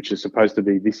finishes, which is supposed to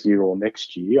be this year or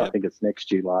next year, I think it's next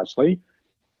year largely,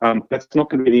 that's not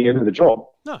going to be the end of the job.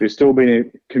 No. There's still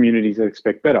been communities that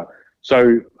expect better.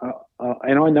 So,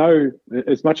 and I know,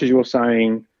 as much as you're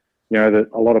saying, that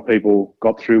a lot of people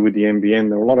got through with the NBN,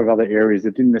 there are a lot of other areas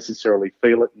that didn't necessarily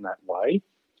feel it in that way.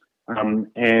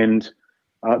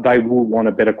 They will want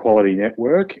a better quality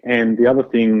network. And the other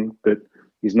thing that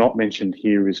is not mentioned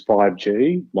here is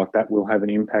 5G. Like, that will have an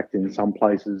impact in some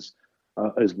places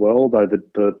as well, though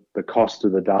the cost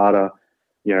of the data,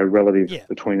 relative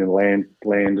between the land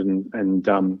and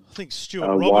I think Stuart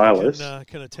Robert wireless.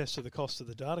 can attest to the cost of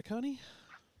the data, can't he?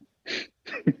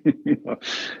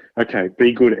 Okay,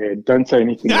 be good, Ed. Don't say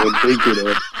anything, Ed. Be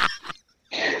good,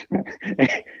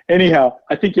 Ed. Anyhow,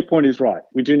 I think your point is right.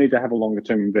 We do need to have a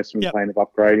longer-term investment plan of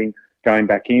upgrading, going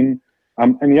back in.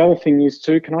 And the other thing is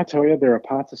too, can I tell you, there are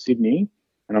parts of Sydney,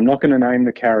 and I'm not going to name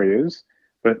the carriers,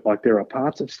 but like there are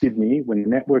parts of Sydney when the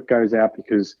network goes out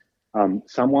because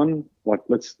someone,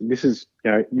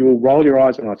 you'll roll your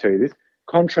eyes when I tell you this,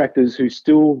 contractors who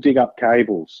still dig up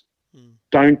cables,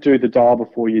 don't do the dial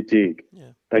before you dig.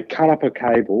 Yeah. They cut up a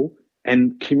cable,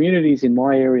 and communities in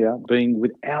my area being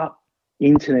without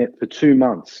internet for 2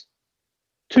 months.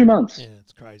 2 months. Yeah,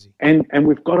 it's crazy. And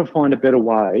we've got to find a better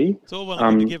way. It's all well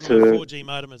to give them a 4G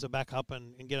modem as a backup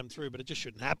and get them through, but it just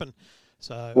shouldn't happen.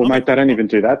 So, mate, they don't even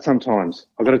do that sometimes.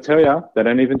 I've got to tell you, they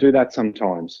don't even do that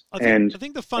sometimes. I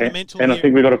think the fundamental and I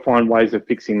think we've got to find ways of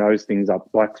fixing those things up,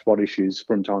 black spot issues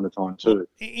from time to time too.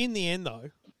 In the end,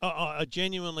 though, I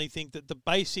genuinely think that the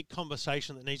basic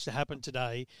conversation that needs to happen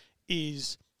today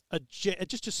is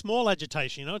just a small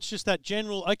agitation. It's just that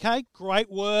general, okay,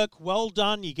 great work, well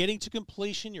done, you're getting to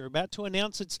completion, you're about to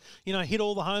announce it's, hit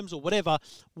all the homes or whatever.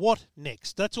 What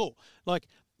next? That's all. Like,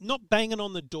 not banging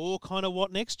on the door kind of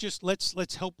what next, just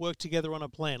let's help work together on a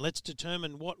plan. Let's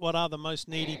determine what are the most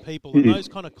needy people and those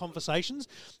kind of conversations.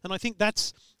 And I think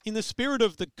that's in the spirit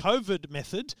of the COVID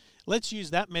method. Let's use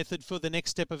that method for the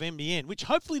next step of NBN, which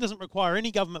hopefully doesn't require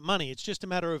any government money. It's just a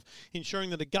matter of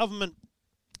ensuring that a government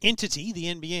entity,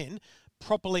 the NBN,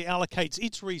 properly allocates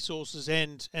its resources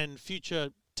and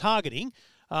future targeting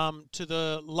to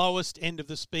the lowest end of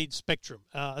the speed spectrum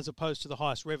as opposed to the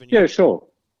highest revenue. Yeah, sure.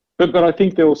 But I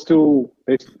think there will still,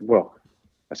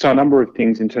 so a number of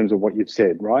things in terms of what you've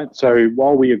said, right? So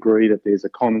while we agree that there's a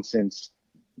common sense,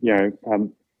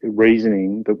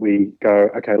 reasoning that we go,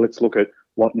 okay, let's look at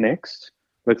what next.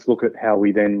 Let's look at how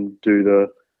we then do the,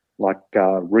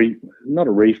 not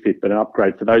a refit, but an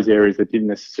upgrade for those areas that didn't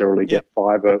necessarily get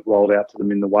fibre rolled out to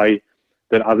them in the way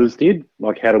that others did.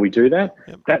 Like, how do we do that?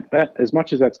 Yep. That as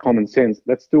much as that's common sense,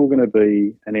 that's still going to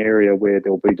be an area where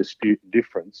there'll be dispute and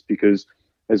difference, because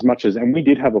as much as, and we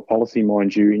did have a policy,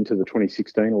 mind you, into the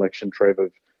 2016 election, Trev,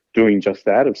 of doing just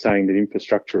that, of saying that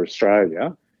Infrastructure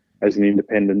Australia, as an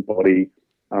independent body,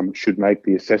 should make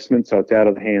the assessment. So it's out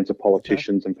of the hands of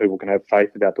politicians and people can have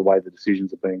faith about the way the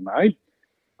decisions are being made,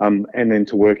 and then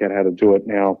to work out how to do it.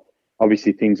 Now,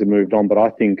 obviously things have moved on, but I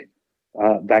think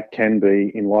that can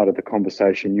be, in light of the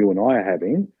conversation you and I are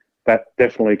having, that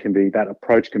definitely can be, that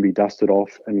approach can be dusted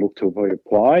off and looked to be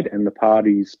applied, and the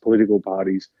political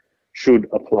parties should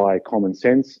apply common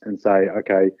sense and say,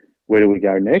 okay, where do we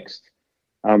go next?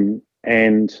 We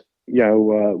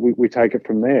take it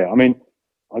from there. I mean,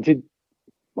 I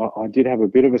did have a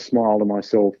bit of a smile to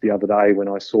myself the other day when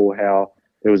I saw how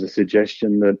there was a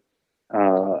suggestion that,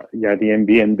 the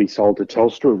NBN be sold to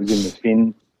Telstra. It was in the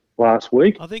Fin last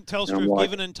week. I think Telstra have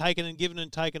given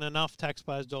and taken enough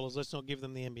taxpayers' dollars. Let's not give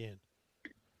them the NBN.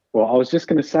 Well, I was just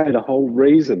going to say the whole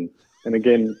reason, and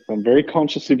again, I'm very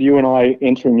conscious of you and I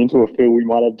entering into a field we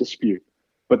might have dispute,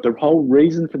 but the whole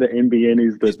reason for the NBN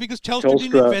is that it's because Telstra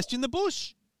didn't invest in the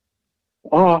bush.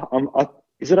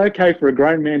 Is it okay for a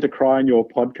grown man to cry on your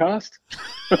podcast?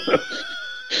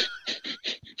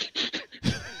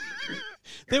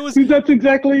 There was That's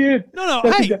exactly it. no.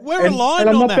 That's Hey, we're and aligned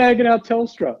I'm on not that. bagging out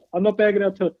Telstra.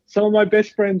 Some of my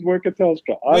best friends work at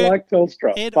Telstra. I We're- like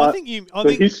Telstra. Ed, but I think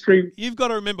the history. you've got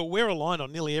to remember we're aligned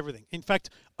on nearly everything. In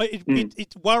fact, Hmm.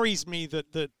 it worries me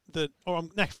in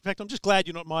fact, I'm just glad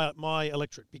you're not my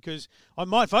electorate because I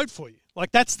might vote for you.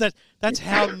 Like that's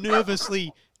how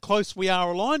nervously close we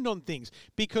are aligned on things.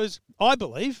 Because I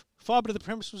believe fibre to the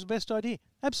premise was the best idea.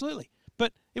 Absolutely.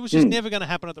 But it was just never going to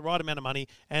happen at the right amount of money,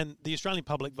 and the Australian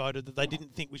public voted that they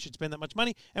didn't think we should spend that much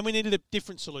money, and we needed a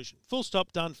different solution. Full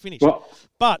stop, done, finished. Well,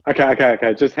 But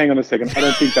Okay. Just hang on a second. I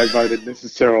don't think they voted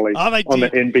necessarily They on the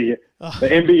did. NBN. The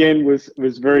NBN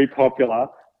was very popular,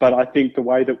 but I think the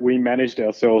way that we managed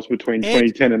ourselves between Ed,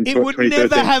 2010 and it would 2013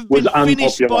 never have was been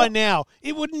finished unpopular. by now.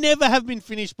 It would never have been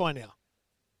finished by now.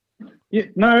 Yeah,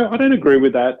 no, I don't agree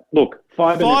with that. Look,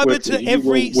 fibre Fibre networks, to you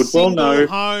every would well single know.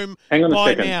 home Hang on a by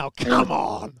second. now. Hang on. Come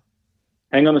on.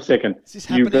 Hang on a second. Is this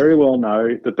You happening? very well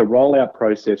know that the rollout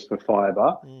process for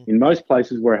fibre, in most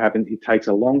places where it happens, it takes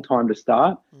a long time to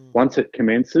start. Once it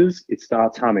commences, it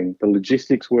starts humming. The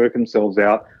logistics work themselves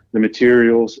out, the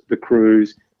materials, the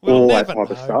crews, all that type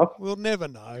of stuff. We'll never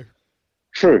know.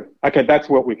 True. Okay, that's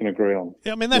what we can agree on.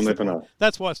 I mean, that's We'll the never point. know.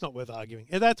 That's why it's not worth arguing.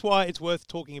 And that's why it's worth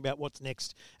talking about what's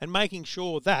next and making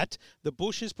sure that the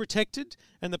bush is protected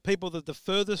and the people at the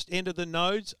furthest end of the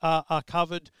nodes are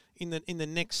covered in the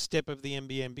next step of the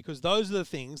NBN, because those are the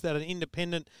things that an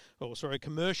independent,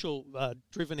 commercial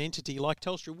driven entity like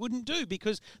Telstra wouldn't do,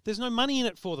 because there's no money in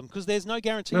it for them, because there's no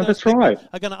guarantee No, those that's people right.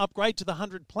 are going to upgrade to the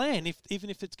 100 plan even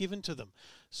if it's given to them.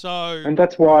 So And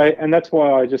that's why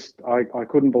I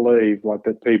couldn't believe like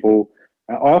that people.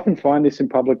 I often find this in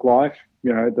public life.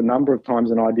 You know, the number of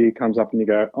times an idea comes up and you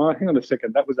go, oh, hang on a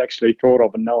second, that was actually thought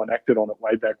of and no one acted on it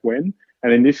way back when.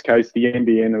 And in this case, the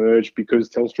NBN emerged because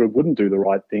Telstra wouldn't do the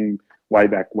right thing way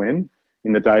back when,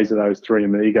 in the days of those three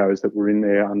amigos that were in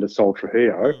there under Sol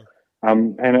Trujillo.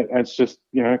 It's just,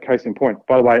 case in point.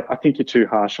 By the way, I think you're too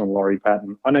harsh on Laurie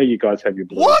Patton. I know you guys have your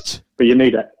blues. What? But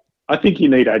I think you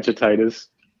need agitators.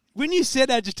 when you said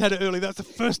agitator earlier, that's the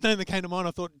first name that came to mind.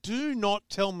 I thought, do not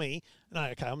tell me. No,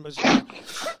 okay, I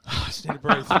just need to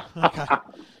breathe. Okay.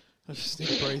 I just need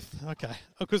to breathe. Okay.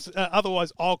 Because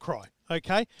otherwise I'll cry.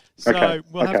 Okay. So Okay,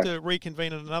 we'll have okay. to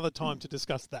reconvene at another time to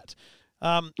discuss that.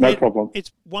 No problem.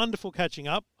 It's wonderful catching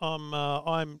up.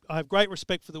 I have great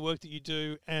respect for the work that you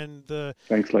do and the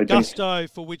Thanks, Legend. gusto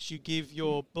for which you give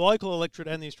your local electorate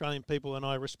and the Australian people, and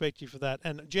I respect you for that.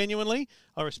 And genuinely,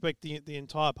 I respect the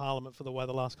entire Parliament for the way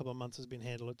the last couple of months has been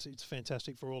handled. It's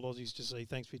fantastic for all Aussies to see.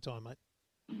 Thanks for your time, mate.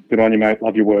 Good on you, mate.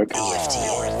 Love your work.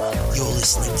 EFTM. You're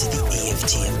listening to the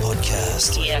EFTM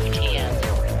podcast.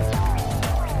 EFTM.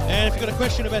 And if you've got a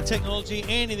question about technology,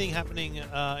 anything happening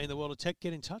in the world of tech,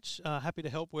 get in touch. Happy to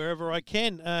help wherever I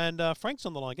can. And Frank's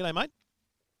on the line. G'day, mate.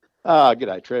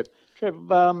 G'day, Trev.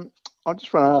 Trev, I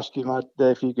just want to ask you, mate,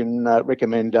 if you can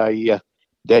recommend a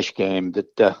dash cam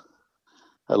that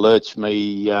alerts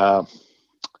me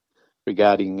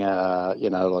regarding,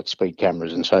 like speed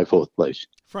cameras and so forth, please.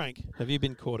 Frank, have you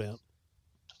been caught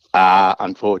out?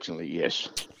 Unfortunately, yes.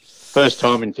 First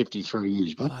time in 53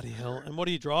 years, mate. Bloody hell. And what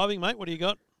are you driving, mate? What do you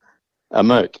got? A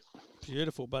Merc.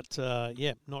 Beautiful, but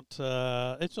it's not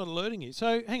alerting you.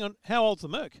 So hang on, how old's the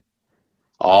Merc?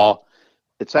 Oh,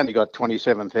 it's only got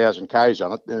 27,000 Ks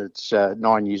on it. It's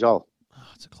 9 years old. Oh,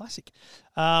 it's a classic.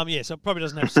 So it probably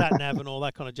doesn't have sat nav and all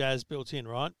that kind of jazz built in,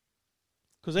 right?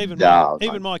 Because even No,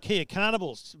 my Kia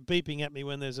Carnival's beeping at me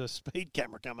when there's a speed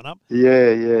camera coming up.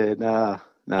 Yeah,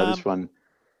 this one.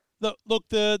 Look,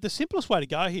 the simplest way to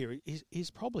go here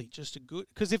is probably just a good,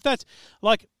 because if that's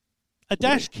like a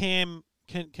dash cam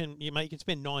can you can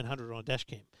spend 900 on a dash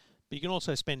cam, but you can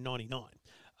also spend 99.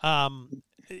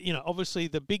 Obviously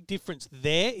the big difference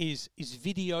there is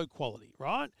video quality,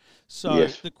 right? So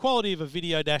Yes. the quality of a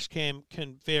video dash cam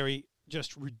can vary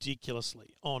just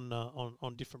ridiculously on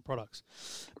different products,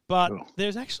 but Oh.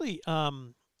 there's actually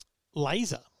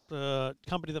Laser, the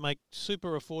company that make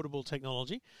super affordable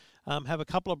technology. Have a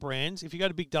couple of brands. If you go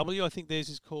to Big W, I think theirs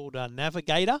is called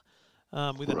Navigator,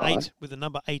 with an Right. 8, with the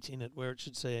number 8 in it, where it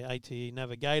should say ATE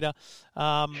Navigator.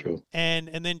 Sure. And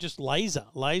then just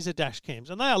laser dash cams,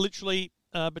 and they are literally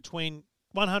between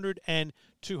 $100 and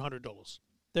 $200.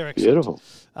 They're excellent. Beautiful.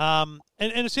 And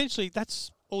essentially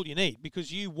that's all you need,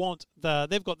 because you want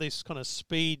they've got this kind of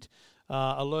speed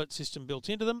alert system built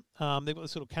into them. They've got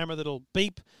this little camera that'll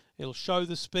beep. It'll show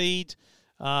the speed.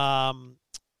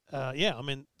 yeah, I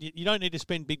mean, you don't need to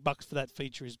spend big bucks for that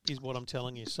feature, is what I'm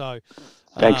telling you. So,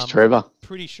 Thanks, Trevor.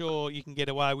 Pretty sure you can get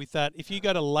away with that. If you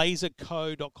go to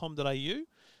laserco.com.au,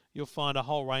 you'll find a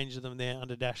whole range of them there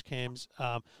under dash cams.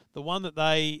 The one that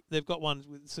they've got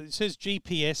one, so it says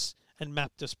GPS and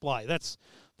map display. That's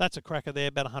a cracker there,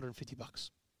 about $150.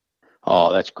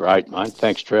 Oh, that's great, mate.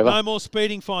 Thanks, Trevor. No more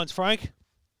speeding fines, Frank.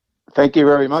 Thank you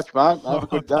very much, mate. Have a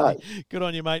good day. Good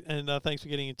on you, mate, and thanks for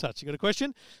getting in touch. You got a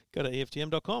question? Go to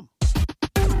EFTM.com.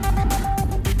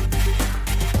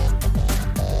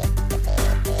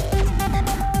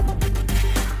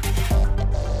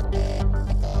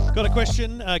 Got a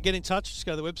question? Get in touch. Just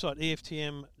go to the website,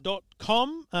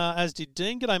 EFTM.com, as did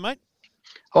Dean. G'day, mate.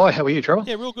 Hi, how are you, Trevor?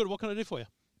 Yeah, real good. What can I do for you?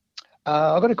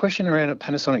 I've got a question around a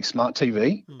Panasonic Smart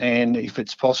TV and if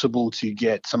it's possible to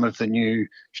get some of the new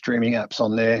streaming apps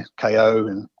on there, KO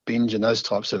and Binge and those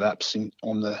types of apps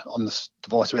on the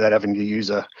device without having to use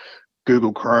a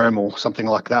Google Chrome or something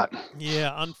like that.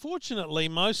 Yeah, unfortunately,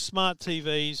 most smart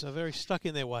TVs are very stuck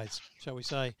in their ways, shall we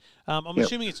say. I'm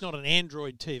assuming it's not an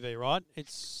Android TV, right?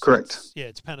 It's correct.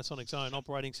 It's Panasonic's own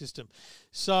operating system.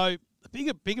 So the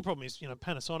bigger problem is,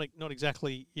 Panasonic not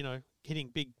exactly,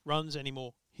 hitting big runs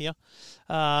anymore here.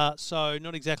 So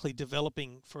not exactly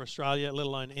developing for Australia, let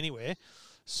alone anywhere.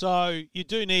 So you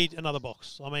do need another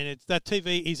box. I mean, that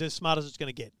TV is as smart as it's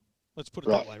going to get. Let's put it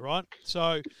that way, right?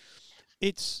 So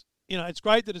it's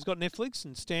great that it's got Netflix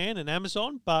and Stan and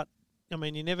Amazon, but I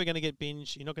mean, you're never going to get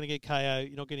Binge. You're not going to get KO.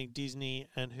 You're not getting Disney,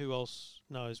 and who else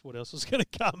knows what else is going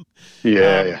to come?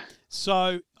 Yeah.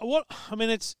 So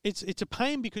it's a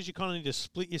pain because you kind of need to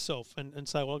split yourself and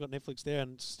say, well, I've got Netflix there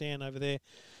and Stan over there,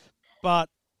 but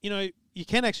you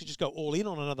can actually just go all in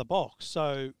on another box.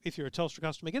 So if you're a Telstra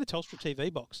customer, get a Telstra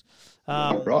TV box.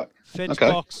 Right. Fetch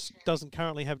box doesn't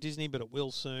currently have Disney, but it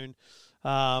will soon.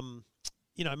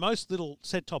 Most little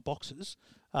set-top boxes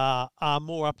are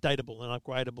more updatable and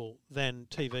upgradable than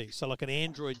TV. So like an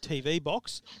Android TV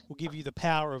box will give you the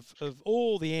power of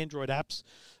all the Android apps.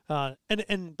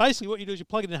 And basically what you do is you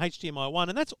plug it in HDMI 1,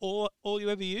 and that's all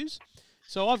you ever use.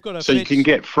 So I've got a So you can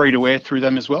get free-to-air through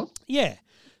them as well? Yeah.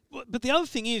 But the other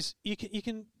thing is, you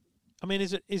can. I mean,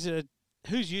 is it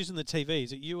who's using the TV?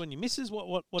 Is it you and your missus?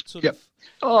 What sort of?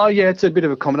 Oh, yeah, it's a bit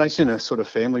of a combination, a sort of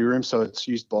family room, so it's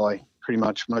used by pretty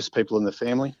much most people in the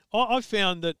family. I've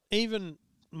found that even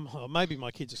maybe my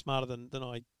kids are smarter than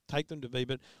I take them to be,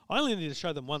 but I only need to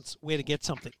show them once where to get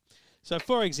something. So,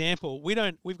 for example, we've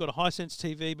got a Hisense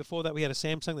TV. Before that, we had a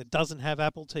Samsung that doesn't have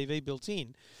Apple TV built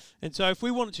in, and so if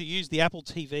we wanted to use the Apple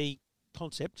TV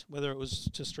concept, whether it was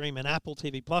to stream an Apple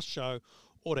TV Plus show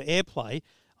or to AirPlay,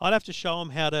 I'd have to show them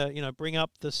how to, bring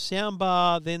up the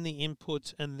soundbar, then the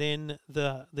input, and then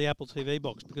the Apple TV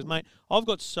box. Because, mate, I've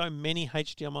got so many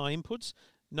HDMI inputs,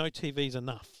 no TV's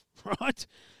enough, right?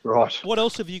 Right. What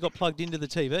else have you got plugged into the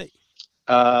TV?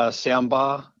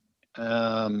 Soundbar,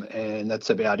 and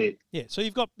that's about it. Yeah, so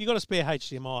you've got a spare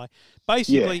HDMI.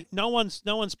 Basically, no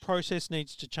one's process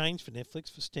needs to change for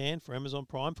Netflix, for Stan, for Amazon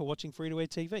Prime, for watching free-to-air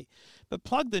TV. But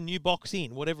plug the new box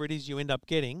in, whatever it is you end up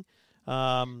getting.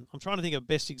 I'm trying to think of a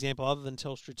best example other than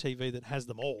Telstra TV that has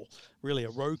them all. Really, a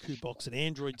Roku box, an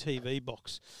Android TV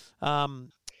box.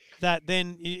 That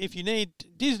then, if you need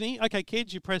Disney, okay,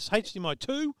 kids, you press HDMI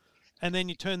 2, and then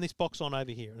you turn this box on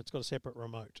over here, and it's got a separate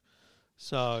remote.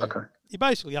 So you're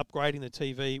basically upgrading the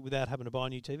TV without having to buy a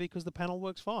new TV because the panel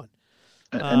works fine.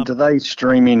 And do they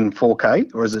stream in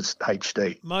 4K or is it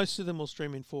HD? Most of them will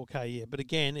stream in 4K, yeah. But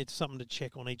again, it's something to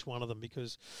check on each one of them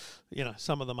because,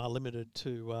 some of them are limited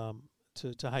to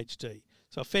HD.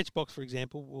 So a Fetch box, for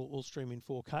example, will stream in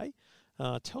 4K.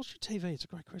 Telstra TV, it's a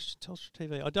great question. Telstra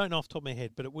TV, I don't know off the top of my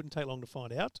head, but it wouldn't take long to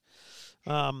find out.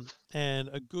 And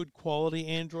a good quality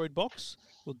Android box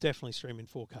will definitely stream in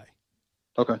 4K.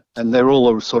 Okay. And they're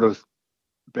all sort of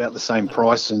about the same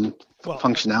price and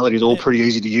functionality is all pretty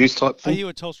easy to use type thing? Are you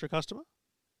a Telstra customer?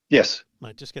 Yes.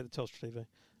 Mate, just get the Telstra TV.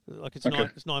 Like it's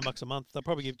 $9 a month. They'll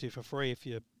probably give it to you for free if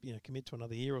you commit to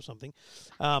another year or something.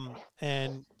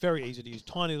 And very easy to use.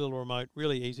 Tiny little remote,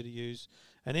 really easy to use.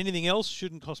 And anything else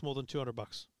shouldn't cost more than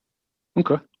 $200.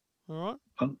 Okay. All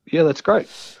right. Yeah, that's great.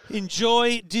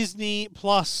 Enjoy Disney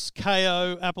Plus,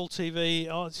 KO, Apple TV.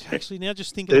 Oh, it's actually now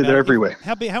just thinking about they're everywhere.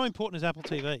 How important is Apple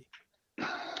TV?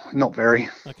 Not very.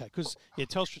 Okay, because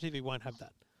Telstra TV won't have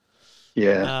that.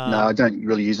 Yeah, no, I don't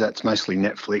really use that. It's mostly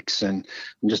Netflix, and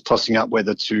I'm just tossing up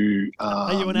whether to.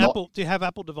 Are you an Apple? Do you have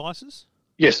Apple devices?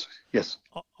 Yes.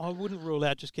 I wouldn't rule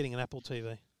out just getting an Apple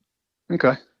TV.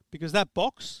 Okay. Because that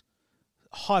box,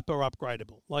 hyper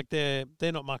upgradable. Like they're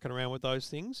not mucking around with those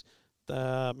things.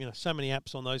 So many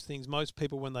apps on those things. Most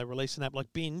people, when they release an app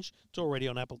like Binge, it's already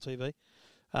on Apple TV.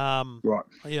 Right.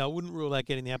 Yeah, I wouldn't rule out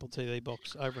getting the Apple TV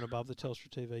box over and above the Telstra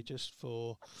TV just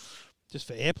for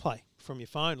AirPlay from your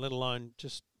phone, let alone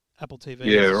just Apple TV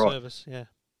as a service. Yeah.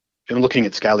 And looking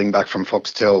at scaling back from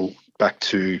Foxtel back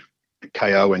to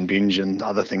KO and Binge and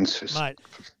other things, Mate,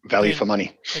 value for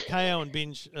money. The KO and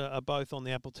Binge are both on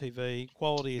the Apple TV.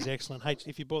 Quality is excellent.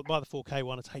 If you buy the 4K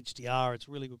one, it's HDR. It's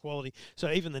really good quality.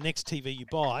 So even the next TV you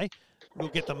buy will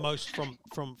get the most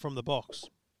from the box.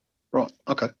 Right.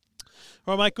 Okay.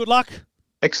 All right, mate. Good luck.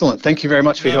 Excellent. Thank you very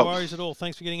much for your help. No worries at all.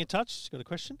 Thanks for getting in touch. Got a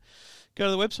question? Go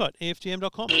to the website,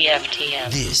 EFTM.com.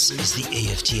 EFTM. This is the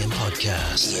EFTM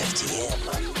Podcast. EFTM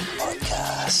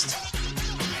Podcast.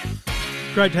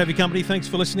 Great to have your company. Thanks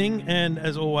for listening. And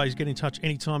as always, get in touch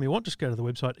anytime you want. Just go to the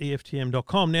website,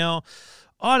 EFTM.com. Now,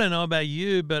 I don't know about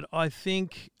you, but I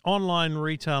think online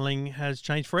retailing has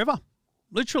changed forever.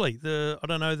 Literally. I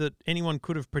don't know that anyone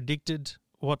could have predicted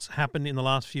what's happened in the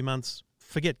last few months.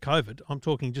 Forget COVID. I'm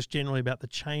talking just generally about the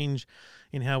change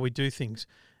in how we do things.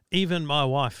 Even my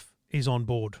wife is on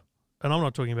board. And I'm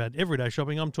not talking about everyday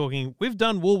shopping. I'm talking, we've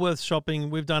done Woolworths shopping.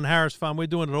 We've done Harris Farm. We're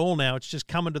doing it all now. It's just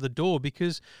coming to the door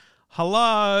because,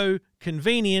 hello,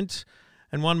 convenient.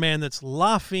 And one man that's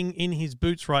laughing in his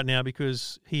boots right now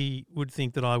because he would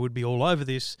think that I would be all over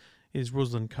this is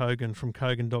Ruslan Kogan from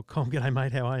Kogan.com. G'day,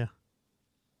 mate. How are you?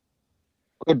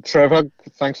 Good, Trevor.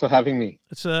 Thanks for having me.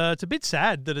 It's a bit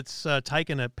sad that it's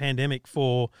taken a pandemic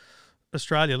for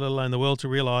Australia, let alone the world, to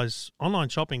realise online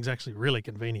shopping is actually really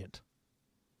convenient.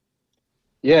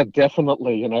 Yeah,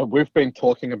 definitely. You know, we've been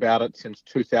talking about it since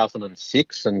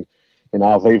 2006, and you know,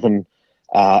 I've even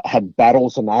had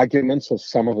battles and arguments with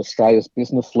some of Australia's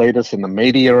business leaders in the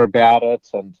media about it.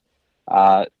 And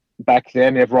back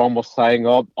then, everyone was saying,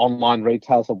 "Oh, online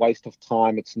retail's a waste of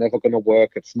time. It's never going to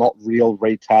work. It's not real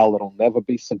retail. It'll never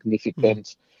be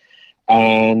significant."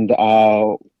 And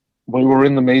we were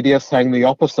in the media saying the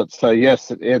opposite. So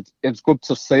yes, it's good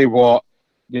to see what,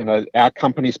 you know, our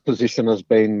company's position has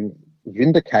been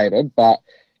vindicated. But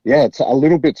yeah, it's a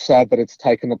little bit sad that it's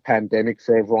taken a pandemic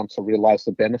for everyone to realise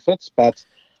the benefits. But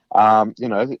you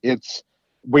know,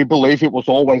 we believe it was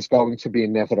always going to be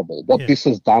inevitable. What this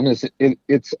has done is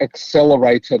it's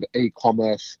accelerated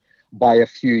e-commerce by a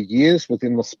few years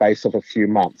within the space of a few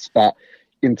months. But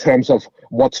in terms of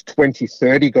what's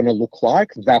 2030 going to look like,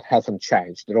 that hasn't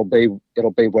changed. It'll be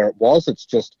where it was. It's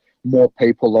just more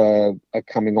people are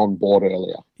coming on board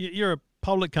earlier. You're a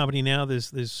public company now.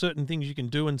 There's certain things you can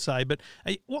do and say, but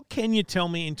what can you tell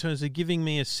me in terms of giving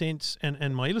me a sense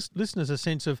and my listeners a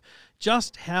sense of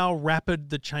just how rapid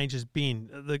the change has been,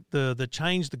 the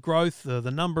change, the growth,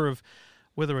 the number of,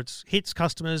 whether it's hits,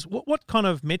 customers, what kind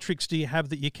of metrics do you have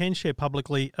that you can share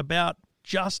publicly about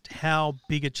just how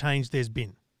big a change there's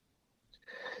been?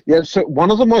 Yeah, so one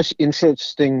of the most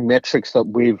interesting metrics that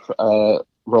we've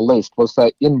released was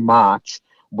that in March,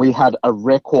 we had a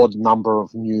record number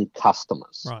of new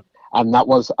customers. Right. And that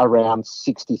was around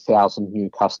 60,000 new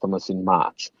customers in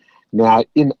March. Now,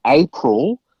 in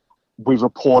April, we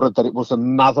reported that it was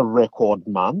another record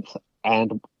month.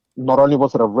 And not only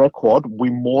was it a record, we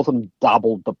more than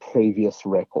doubled the previous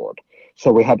record.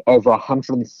 So we had over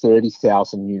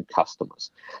 130,000 new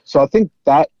customers. So I think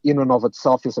that in and of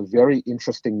itself is a very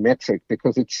interesting metric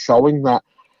because it's showing that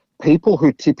people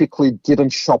who typically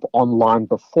didn't shop online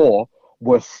before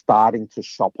were starting to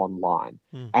shop online.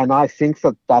 And I think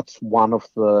that that's one of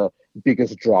the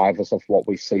biggest drivers of what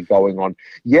we see going on.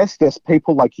 Yes, there's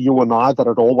people like you and I that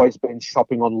had always been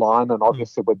shopping online, and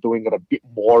obviously we're doing it a bit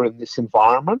more in this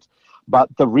environment. But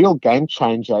the real game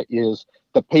changer is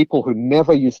the people who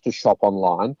never used to shop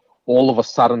online all of a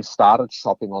sudden started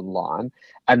shopping online,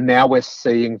 and now we're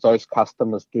seeing those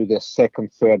customers do their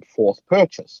second, third, fourth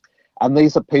purchase. And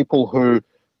these are people who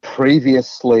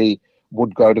previously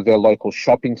would go to their local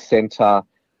shopping centre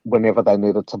whenever they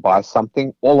needed to buy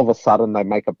something. All of a sudden, they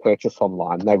make a purchase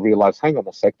online. They realise, hang on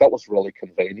a sec, that was really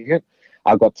convenient.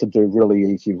 I got to do really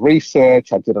easy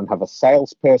research. I didn't have a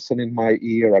salesperson in my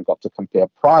ear. I got to compare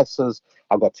prices.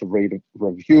 I got to read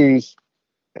reviews.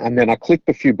 And then I clicked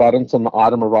a few buttons and the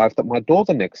item arrived at my door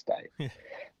the next day.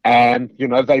 And, you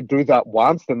know, they do that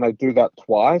once, then they do that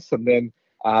twice, and then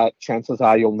chances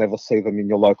are you'll never see them in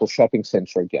your local shopping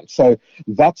centre again. So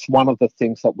that's one of the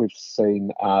things that we've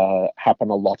seen happen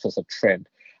a lot as a trend.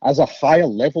 As a higher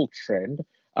level trend,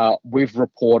 we've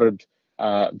reported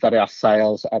that our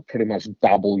sales are pretty much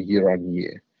double year on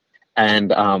year.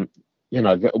 And, you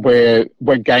know,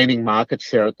 we're gaining market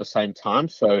share at the same time.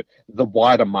 So the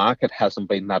wider market hasn't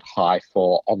been that high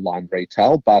for online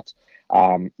retail, but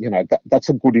you know, that's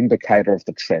a good indicator of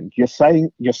the trend. You're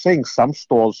seeing some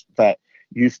stores that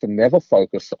used to never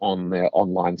focus on their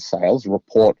online sales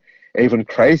report even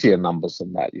crazier numbers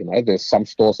than that. There's some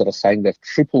stores that are saying they've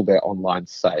tripled their online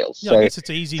sales. Yeah, I guess it's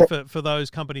easy for those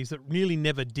companies that really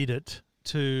never did it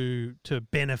to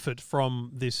benefit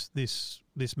from this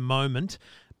moment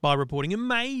by reporting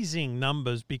amazing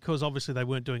numbers, because obviously they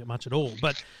weren't doing it much at all.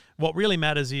 But what really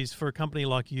matters is for a company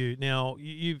like you. Now,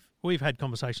 we've had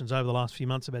conversations over the last few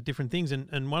months about different things,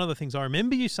 and one of the things I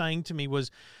remember you saying to me was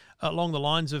along the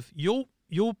lines of you're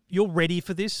ready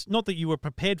for this. Not that you were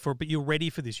prepared for it, but you're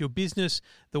ready for this. Your business,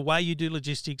 the way you do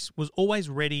logistics, was always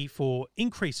ready for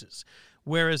increases,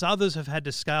 whereas others have had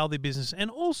to scale their business. And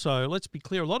also, let's be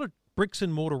clear, a lot of bricks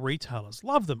and mortar retailers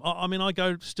love them. I mean, I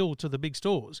go still to the big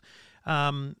stores.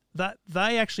 That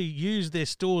they actually use their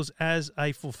stores as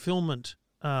a fulfillment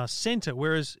center,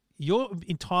 whereas you're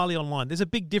entirely online. There's a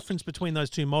big difference between those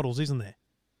two models, isn't there?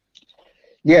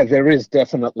 Yeah, there is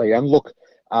definitely. And look,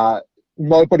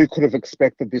 nobody could have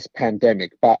expected this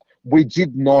pandemic, but we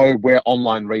did know where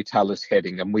online retail is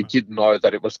heading, and we did know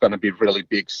that it was going to be really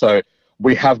big. So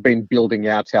we have been building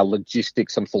out our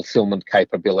logistics and fulfillment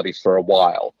capabilities for a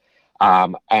while.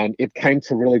 And it came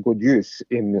to really good use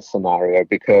in this scenario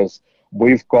because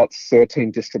we've got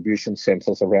 13 distribution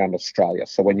centres around Australia.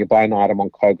 So when you buy an item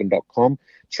on Kogan.com,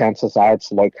 chances are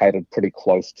it's located pretty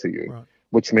close to you, right,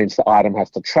 which means the item has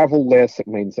to travel less. It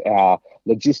means our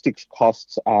logistics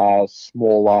costs are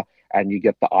smaller and you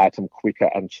get the item quicker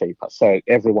and cheaper. So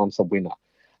everyone's a winner.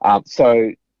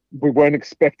 So we weren't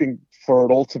expecting for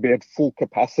it all to be at full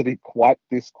capacity quite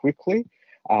this quickly,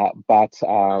 but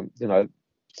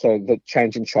so the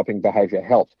change in shopping behaviour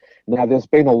helped. Now, there's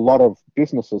been a lot of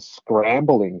businesses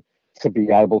scrambling to be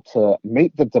able to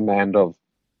meet the demand of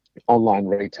online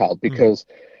retail because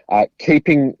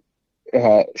keeping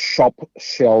shop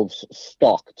shelves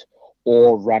stocked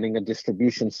or running a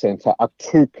distribution centre are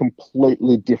two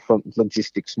completely different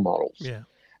logistics models. Yeah.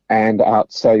 And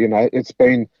so,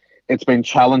 it's been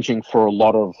challenging for a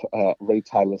lot of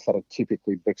retailers that are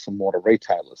typically bricks and mortar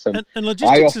retailers. And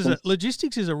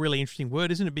logistics is a really interesting word,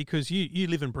 isn't it? Because you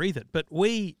live and breathe it. But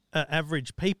we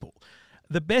average people,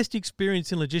 the best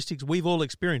experience in logistics we've all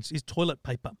experienced is toilet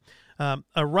paper.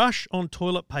 A rush on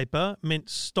toilet paper meant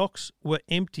stocks were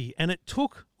empty, and it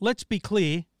took, let's be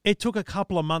clear, it took a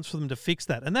couple of months for them to fix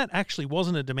that. And that actually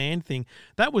wasn't a demand thing.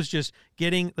 That was just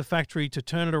getting the factory to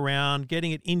turn it around,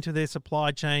 getting it into their supply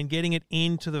chain, getting it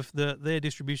into their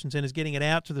distribution centers, getting it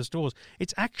out to the stores.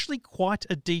 It's actually quite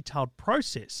a detailed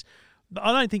process.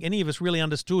 I don't think any of us really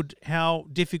understood how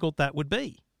difficult that would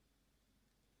be.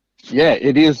 Yeah,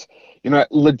 it is.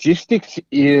 Logistics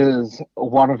is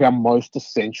one of our most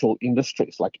essential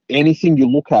industries. Like anything you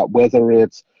look at, whether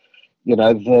it's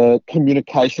the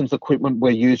communications equipment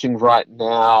we're using right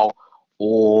now,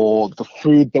 or the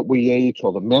food that we eat,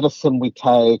 or the medicine we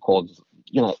take, or,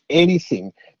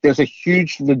 anything, there's a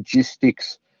huge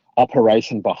logistics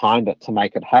operation behind it to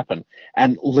make it happen.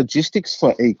 And logistics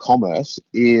for e-commerce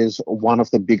is one of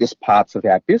the biggest parts of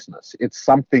our business. It's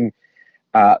something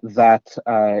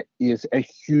that is a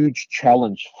huge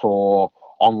challenge for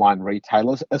online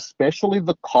retailers, especially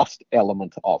the cost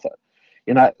element of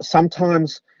it.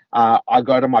 Sometimes I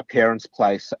go to my parents'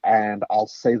 place and I'll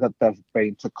see that they've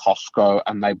been to Costco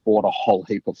and they bought a whole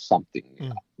heap of something.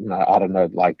 I don't know,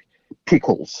 like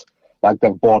pickles. Like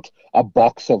they've bought a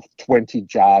box of 20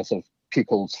 jars of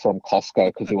pickles from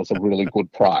Costco because it was a really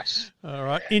good price. All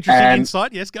right. Interesting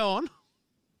insight. Yes, go on.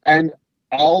 And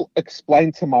I'll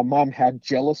explain to my mum how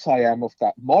jealous I am of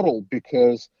that model,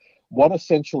 because what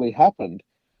essentially happened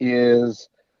is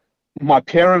my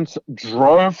parents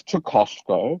drove to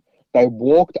Costco. They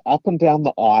walked up and down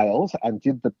the aisles and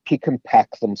did the pick and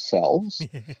pack themselves.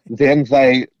 Then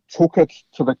they took it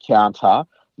to the counter.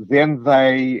 Then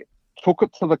they took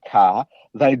it to the car.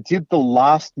 They did the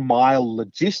last mile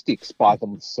logistics by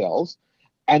themselves.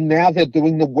 And now they're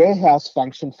doing the warehouse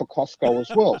function for Costco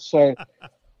as well. So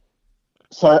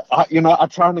I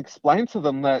try and explain to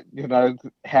them that,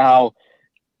 how,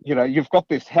 you've got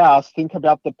this house, think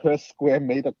about the per square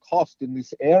meter cost in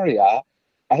this area,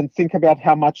 and think about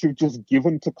how much you've just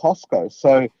given to Costco.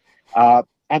 So,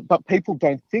 but people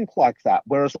don't think like that.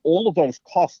 Whereas all of those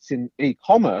costs in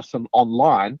e-commerce and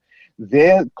online,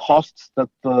 they're costs that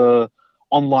the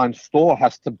online store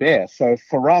has to bear. So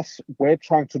for us, we're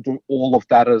trying to do all of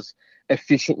that as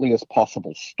efficiently as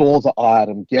possible. Store the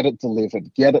item, get it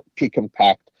delivered, get it pick and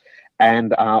packed.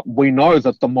 And we know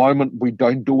that the moment we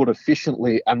don't do it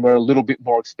efficiently and we're a little bit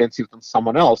more expensive than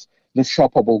someone else, the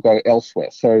shopper will go elsewhere.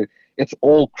 So it's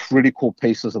all critical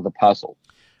pieces of the puzzle.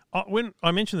 when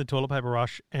I mentioned the toilet paper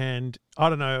rush, and I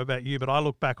don't know about you, but I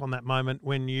look back on that moment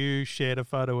when you shared a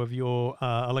photo of your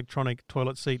electronic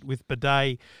toilet seat with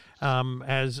bidet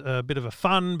as a bit of a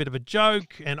fun, bit of a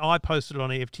joke, and I posted it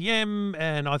on EFTM,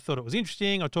 and I thought it was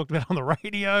interesting. I talked about it on the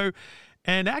radio,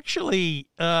 and actually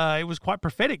it was quite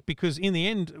prophetic because in the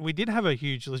end we did have a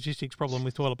huge logistics problem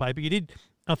with toilet paper. You did,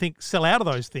 I think, sell out of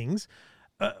those things.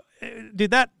 Did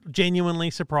that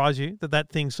genuinely surprise you that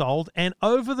thing sold? And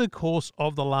over the course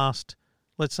of the last,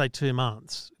 let's say, 2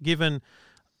 months, given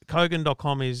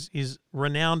Kogan.com is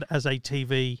renowned as a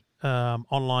TV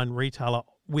online retailer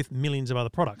with millions of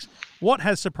other products, what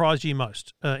has surprised you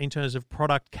most in terms of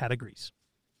product categories?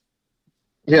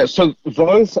 Yeah, so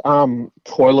those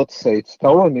toilet seats, they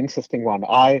were an interesting one.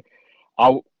 I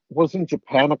was in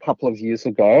Japan a couple of years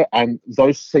ago, and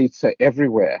those seats are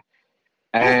everywhere.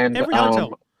 And every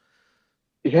hotel.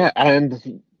 Yeah,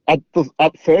 and at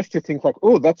first you think like,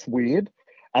 oh, that's weird,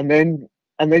 and then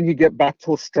you get back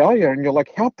to Australia and you're like,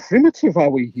 how primitive are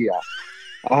we here?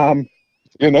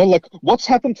 Like what's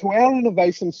happened to our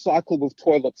innovation cycle with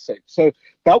toilet seats? So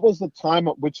that was the time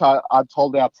at which I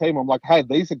told our team, I'm like, hey,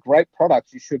 these are great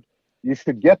products. You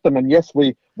should get them. And yes,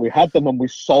 we had them and we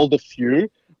sold a few.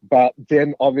 But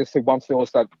then obviously once there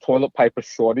was that toilet paper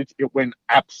shortage, it went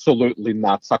absolutely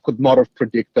nuts. I could not have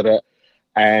predicted it.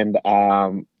 And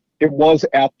it was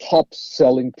our top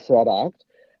selling product,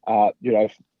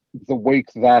 the week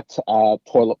that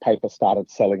toilet paper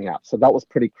started selling out. So that was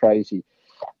pretty crazy.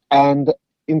 And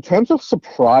in terms of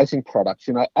surprising products,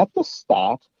 at the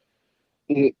start,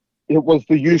 it was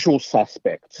the usual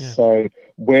suspects. Yeah. So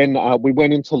when we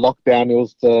went into lockdown, it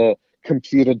was the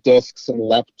computer desks and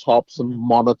laptops and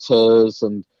monitors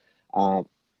and all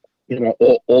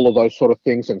of those sort of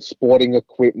things, and sporting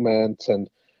equipment, and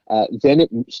then it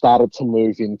started to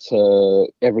move into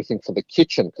everything for the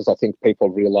kitchen, because I think people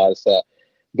realized that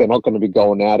they're not going to be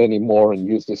going out anymore and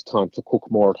use this time to cook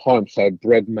more at home. So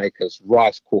bread makers,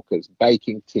 rice cookers,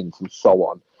 baking tins, and so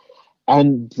on.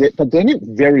 But then it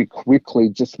very quickly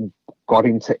just got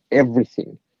into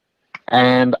everything.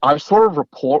 And I saw a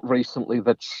report recently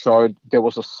that showed there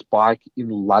was a spike in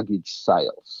luggage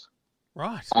sales.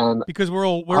 Right. And because we're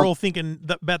all thinking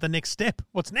about the next step.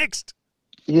 What's next?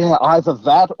 Yeah, either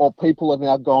that or people are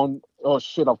now going, oh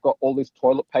shit, I've got all this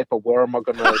toilet paper. Where am I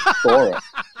going to store it?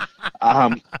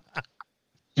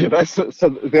 So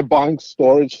they're buying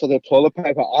storage for their toilet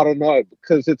paper. I don't know,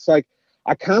 because it's like,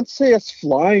 I can't see us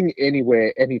flying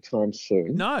anywhere anytime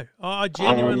soon. No, I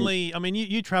genuinely,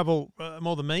 you travel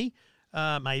more than me.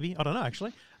 Maybe, I don't know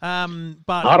actually.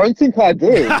 But I don't think I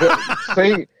do.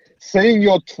 But seeing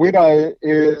your Twitter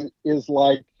is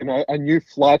like, a new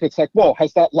flight. It's like, well,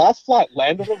 has that last flight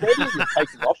landed already? You're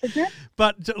taking off again?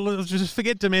 But let's just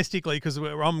forget domestically, because I'm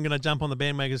going to jump on the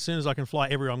bandwagon as soon as I can fly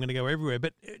everywhere. I'm going to go everywhere.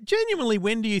 But genuinely,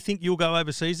 when do you think you'll go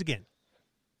overseas again?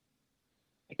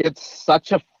 It's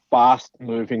such a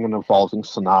fast-moving and evolving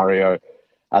scenario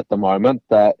at the moment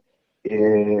that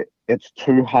it's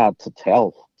too hard to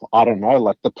tell. I don't know,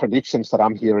 like the predictions that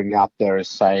I'm hearing out there is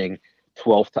saying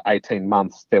 12 to 18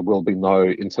 months there will be no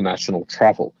international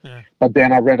travel. Yeah. But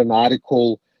then I read an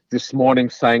article this morning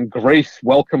saying Greece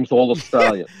welcomes all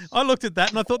Australians. I looked at that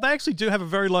and I thought they actually do have a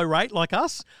very low rate like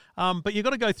us, but you've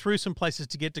got to go through some places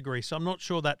to get to Greece. So I'm not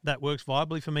sure that works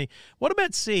viably for me. What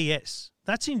about CES?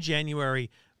 That's in January.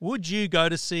 Would you go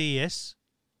to CES?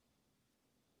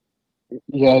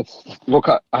 Yes. Look,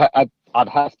 I'd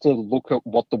have to look at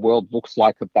what the world looks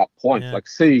like at that point. Yeah. Like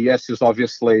CES is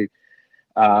obviously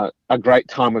a great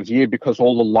time of year because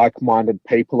all the like-minded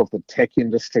people of the tech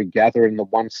industry gather in the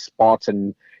one spot,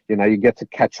 and you get to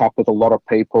catch up with a lot of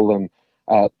people and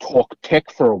talk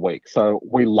tech for a week. So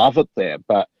we love it there.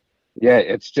 But yeah,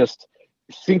 it's just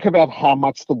think about how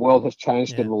much the world has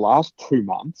changed in the last 2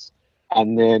 months.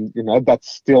 And then,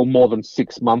 that's still more than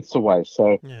 6 months away.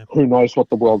 So who knows what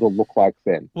the world will look like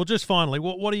then. Well, just finally,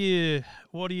 what are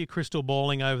you crystal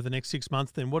balling over the next 6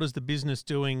 months then? What is the business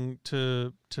doing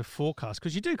to forecast?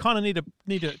 Because you do kind of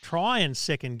need to try and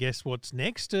second guess what's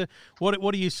next.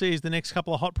 What do you see as the next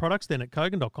couple of hot products then at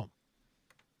Kogan.com?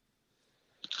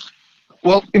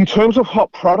 Well, in terms of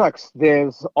hot products,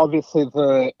 there's obviously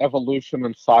the evolution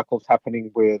and cycles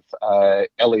happening with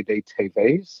LED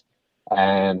TVs.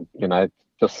 And,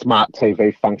 the smart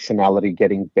TV functionality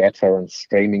getting better and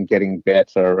streaming getting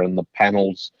better and the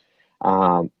panels,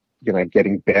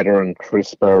 getting better and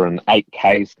crisper, and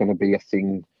 8K is going to be a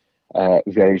thing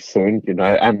very soon,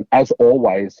 And as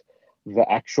always, the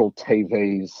actual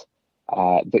TVs,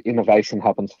 the innovation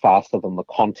happens faster than the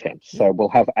content. So we'll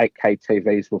have 8K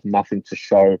TVs with nothing to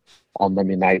show on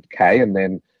them in 8K, and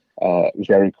then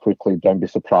very quickly. Don't be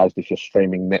surprised if you're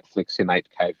streaming Netflix in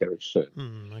 8K very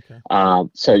soon. Okay.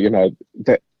 So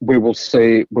that we will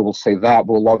see that.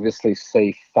 We'll obviously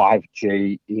see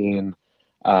 5G in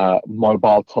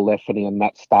mobile telephony, and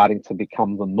that's starting to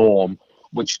become the norm,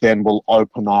 which then will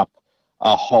open up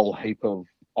a whole heap of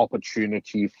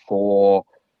opportunity for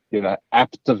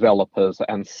app developers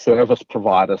and service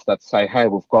providers that say, hey,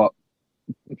 we've got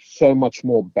so much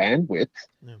more bandwidth.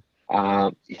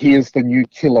 Here's the new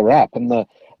killer app. And the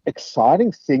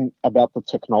exciting thing about the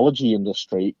technology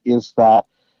industry is that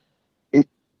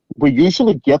we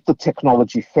usually get the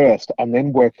technology first and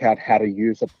then work out how to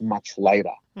use it much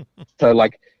later. So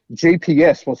like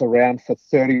GPS was around for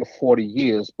 30 or 40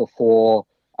 years before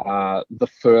the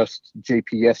first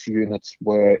GPS units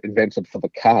were invented for the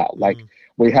car. Like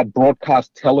we had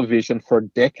broadcast television for a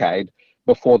decade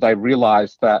before they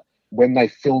realized that when they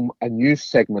film a news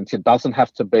segment, it doesn't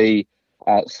have to be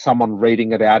someone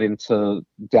reading it out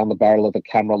down the barrel of the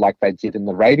camera like they did in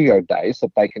the radio days,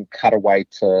 that they can cut away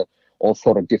to all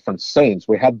sort of different scenes.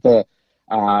 We had the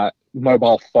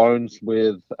mobile phones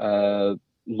with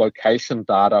location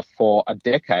data for a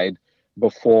decade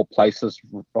before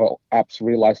apps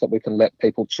realized that we can let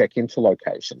people check into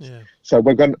locations. So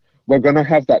we're going to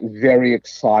have that very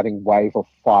exciting wave of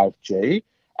 5G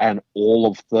and all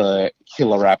of the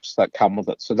killer apps that come with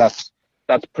it. So that's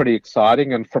pretty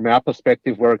exciting. And from our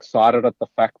perspective, we're excited at the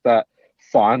fact that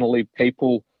finally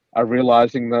people are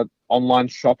realizing that online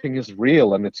shopping is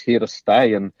real and it's here to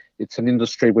stay. And it's an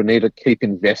industry we need to keep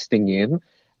investing in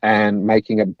and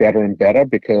making it better and better,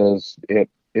 because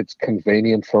it's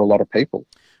convenient for a lot of people.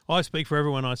 I speak for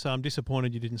everyone. I say I'm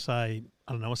disappointed you didn't say,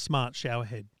 I don't know, a smart shower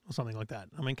head or something like that.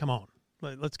 I mean, come on.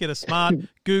 Let's get a smart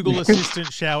Google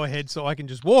Assistant shower head so I can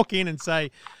just walk in and say,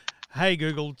 hey,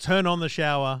 Google, turn on the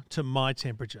shower to my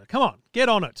temperature. Come on, get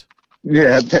on it.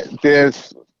 Yeah,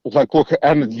 there's look,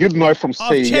 and you'd know from CES.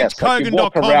 I've checked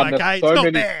Kogan.com, okay? It's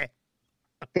not there.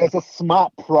 There's a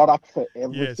smart product for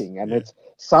everything, and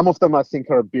some of them I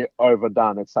think are a bit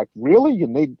overdone. It's like, really, you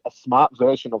need a smart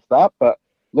version of that? But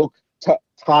look,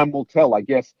 time will tell, I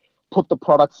guess. Put the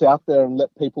products out there and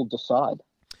let people decide.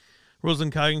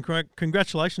 Ruslan Kogan,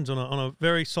 congratulations on a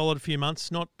very solid few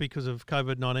months, not because of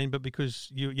COVID-19, but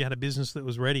because you had a business that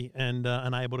was ready and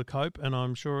able to cope, and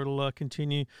I'm sure it'll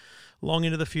continue long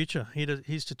into the future.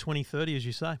 Here's to 2030, as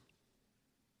you say.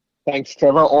 Thanks,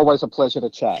 Trevor. Always a pleasure to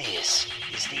chat. This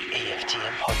is the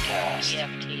EFTM podcast.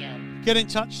 EFTM. Get in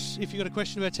touch if you've got a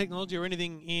question about technology or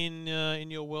anything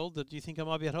in your world that you think I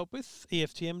might be able to help with.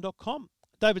 EFTM.com.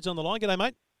 David's on the line. G'day,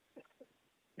 mate.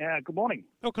 Yeah, good morning.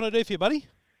 What can I do for you, buddy?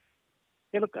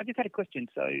 Yeah, look, I just had a question.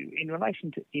 So in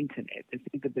relation to internet, there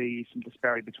seems to be some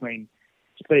disparity between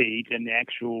speed and the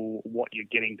actual what you're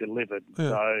getting delivered. Yeah.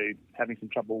 So having some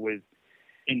trouble with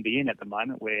NBN at the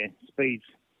moment, where speeds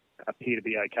appear to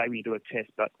be okay when you do a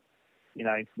test, but,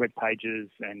 web pages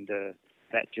and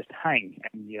that just hang.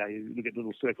 And, you look at the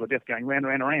little circle of death going round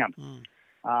and round and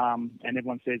round. And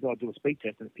everyone says, do a speed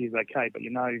test and it appears okay, but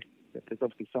that there's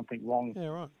obviously something wrong. Yeah,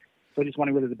 right. So I just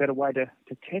wondering whether there's a better way to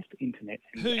test internet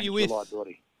and Who are you with?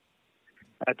 reliability.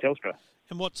 Telstra.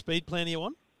 And what speed plan are you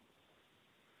on?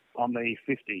 On the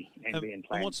 50 NBN plan.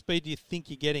 And what speed do you think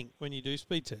you're getting when you do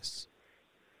speed tests?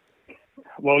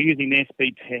 Well, using their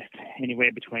speed test,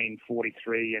 anywhere between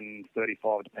 43 and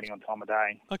 35, depending on time of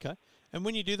day. Okay. And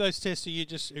when you do those tests, are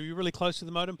you really close to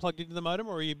the modem, plugged into the modem,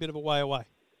 or are you a bit of a way away?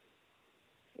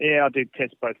 Yeah, I do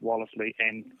test both wirelessly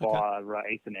and via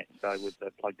Ethernet, so with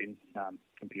the plugged-in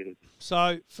computers.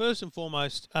 So first and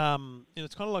foremost,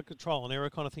 it's kind of like a trial and error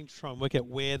kind of thing to try and work out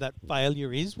where that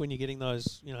failure is when you're getting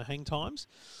those, hang times.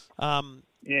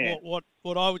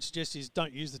 What I would suggest is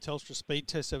don't use the Telstra speed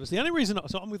test service. The only reason,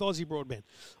 so I'm with Aussie Broadband.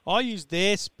 I use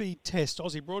their speed test,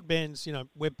 Aussie Broadband's,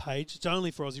 web page. It's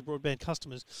only for Aussie Broadband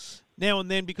customers now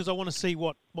and then because I want to see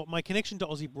what my connection to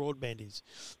Aussie Broadband is.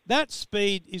 That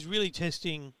speed is really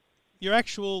testing your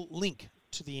actual link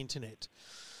to the internet.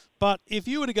 But if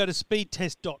you were to go to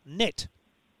speedtest.net,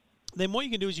 then what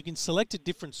you can do is you can select a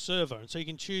different server. And so you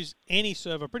can choose any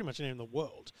server, pretty much anywhere in the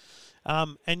world.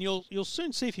 And you'll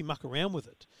soon see if you muck around with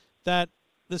it, that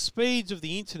the speeds of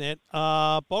the internet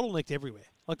are bottlenecked everywhere.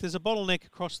 Like there's a bottleneck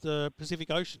across the Pacific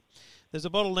Ocean. There's a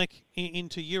bottleneck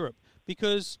into Europe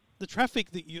because the traffic,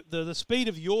 the speed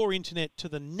of your internet to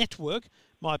the network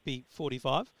might be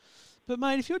 45. But,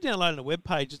 mate, if you're downloading a web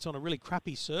page that's on a really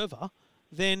crappy server,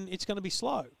 then it's going to be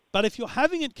slow. But if you're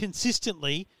having it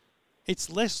consistently, it's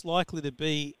less likely to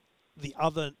be the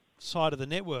other side of the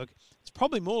network. It's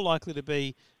probably more likely to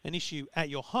be an issue at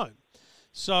your home.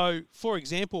 So, for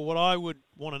example, what I would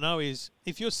want to know is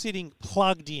if you're sitting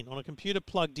plugged in, on a computer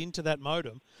plugged into that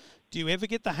modem, Do you ever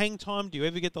get the hang time? Do you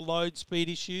ever get the load speed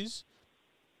issues?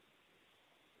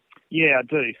 Yeah, I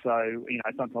do. So,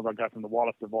 sometimes I go from the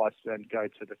wireless device and go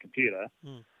to the computer.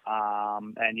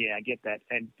 And yeah, I get that.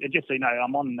 And just so you know,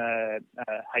 I'm on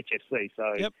HFC,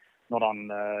 so not on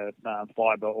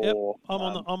fibre or.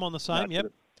 I'm on the same.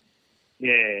 Yep.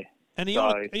 Yeah. And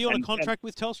are you on a contract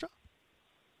with Telstra?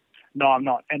 No, I'm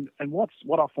not. And what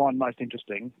I find most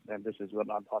interesting, and this is what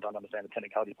I don't understand the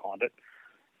technicality behind it,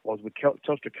 was with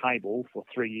Telstra Cable for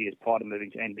 3 years prior to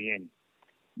moving to NBN.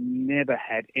 Never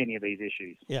had any of these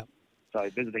issues. Yeah. So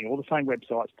visiting all the same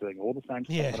websites, doing all the same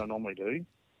stuff that I normally do.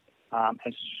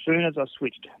 As soon as I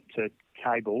switched to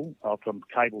cable, from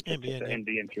cable to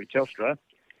NBN through Telstra,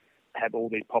 have all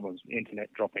these problems: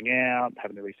 internet dropping out,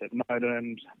 having to reset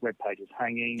modems, web pages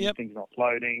hanging, things not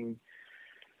loading,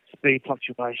 speed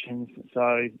fluctuations.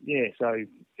 So it's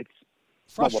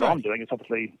not what I'm doing. It's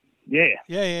obviously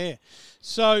Yeah.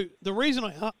 So the reason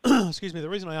the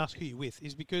reason I ask who you're with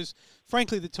is because,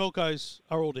 frankly, the telcos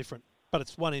are all different, but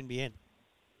it's one NBN,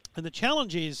 and the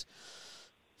challenge is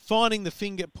pointing the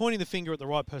finger at the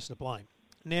right person to blame.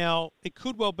 Now, it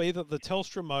could well be that the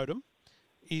Telstra modem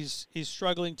is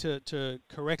struggling to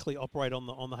correctly operate on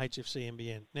the HFC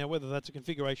NBN. Now, whether that's a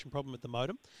configuration problem at the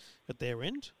modem at their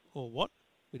end or what,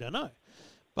 we don't know.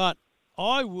 But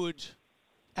I would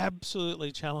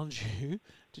absolutely challenge you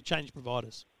to change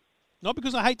providers. Not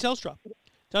because I hate Telstra,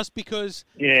 just because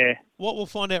what we'll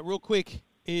find out real quick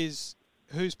is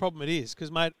whose problem it is.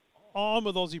 Because, mate, I'm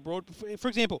with Aussie Broad. For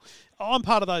example, I'm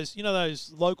part of those,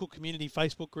 those local community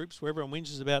Facebook groups where everyone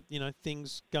whinges about,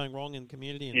 things going wrong in the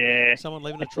community and someone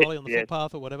leaving a trolley on the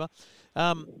footpath or whatever.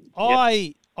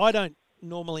 I don't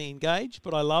normally engage,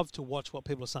 but I love to watch what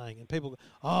people are saying. And people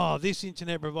go, this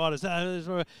internet provider's...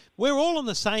 We're all on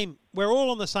the same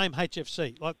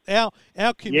HFC. Like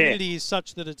our community is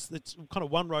such that it's kind of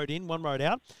one road in, one road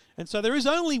out. And so there is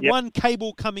only one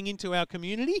cable coming into our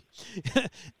community.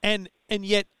 and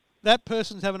yet that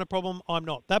person's having a problem, I'm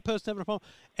not. That person's having a problem.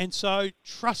 And so,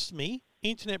 trust me,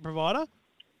 internet provider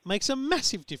makes a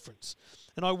massive difference.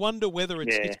 And I wonder whether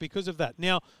it's because of that.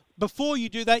 Now, before you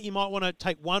do that, you might want to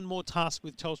take one more task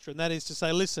with Telstra, and that is to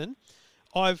say, listen,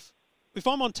 if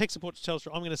I'm on tech support to Telstra,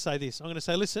 I'm going to say this. I'm going to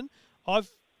say, listen, I've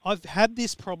had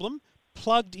this problem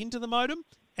plugged into the modem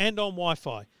and on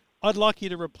Wi-Fi. I'd like you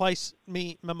to replace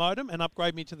my modem and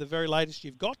upgrade me to the very latest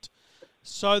you've got,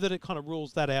 so that it kind of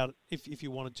rules that out if you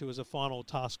wanted to as a final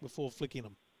task before flicking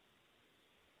them.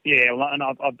 Yeah, well, and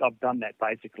I've done that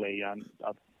basically.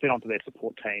 I've been onto their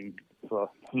support team for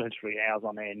literally hours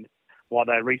on end while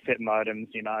they reset modems.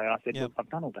 I said, look, I've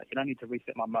done all that. You don't need to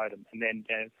reset my modem, and then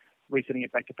resetting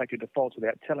it back to factory defaults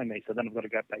without telling me. So then I've got to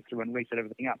go back through and reset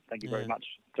everything up. Thank you very much,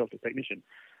 Telstra technician.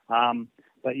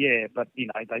 But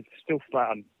they still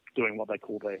start doing what they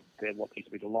call their what used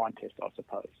to be the line test, I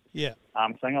suppose. Yeah.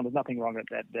 Saying, there's nothing wrong at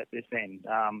this end.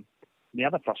 The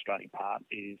other frustrating part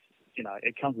is,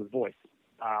 it comes with voice.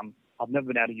 I've never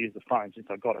been able to use the phone since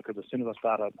I got it, because as soon as I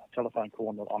start a telephone call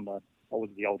on the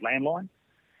old landline,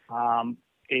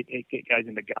 it goes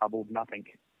into garbled nothing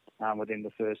within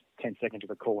the first 10 seconds of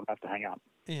the call and I have to hang up.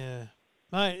 Yeah.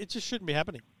 Mate, it just shouldn't be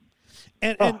happening.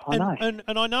 I know.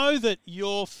 And I know that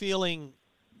you're feeling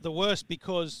the worst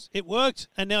because it worked,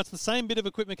 and now it's the same bit of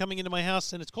equipment coming into my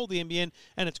house, and it's called the NBN,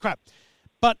 and it's crap.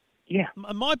 But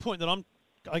my point that I'm,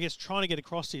 I guess, trying to get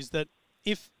across is that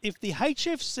if the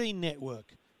HFC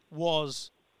network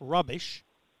was rubbish,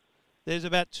 there's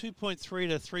about 2.3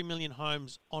 to 3 million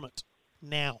homes on it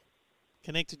now,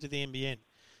 connected to the NBN.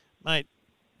 Mate,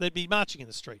 they'd be marching in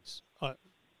the streets.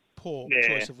 Poor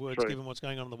choice of words given what's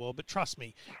going on in the world, but trust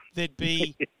me, there'd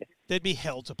be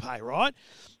hell to pay, right?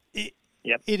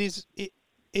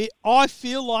 I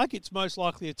feel like it's most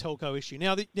likely a telco issue.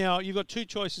 Now you've got two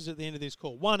choices at the end of this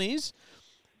call. One is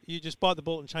you just bite the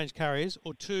bullet and change carriers,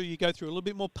 or two, you go through a little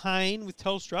bit more pain with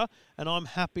Telstra, and I'm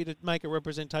happy to make a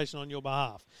representation on your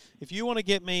behalf. If you want to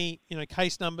get me,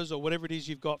 case numbers or whatever it is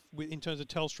you've got in terms of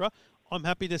Telstra, I'm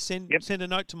happy to send a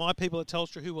note to my people at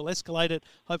Telstra, who will escalate it,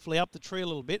 hopefully up the tree a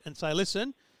little bit, and say,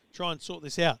 listen, try and sort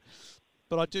this out.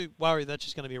 But I do worry that's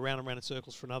just going to be around and around in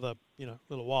circles for another,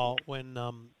 little while. When,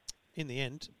 in the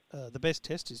end, the best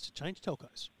test is to change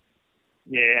telcos.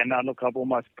 Yeah, and look, I've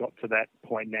almost got to that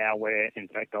point now where, in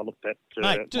fact, I looked at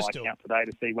my account today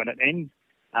to see when it ends,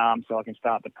 so I can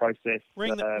start the process.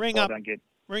 Ring up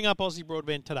Aussie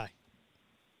Broadband today.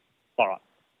 All right.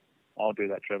 I'll do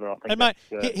that, Trevor. I think and, mate,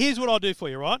 here's what I'll do for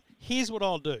you, right? Here's what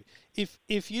I'll do.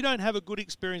 If you don't have a good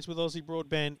experience with Aussie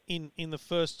Broadband in the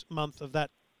first month of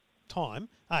that time,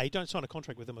 don't sign a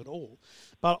contract with them at all.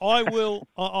 But I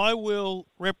will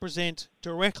represent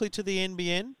directly to the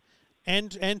NBN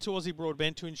and to Aussie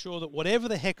Broadband to ensure that whatever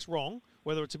the heck's wrong,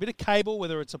 whether it's a bit of cable,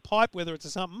 whether it's a pipe, whether it's a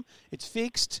something, it's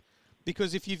fixed.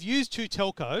 Because if you've used two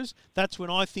telcos, that's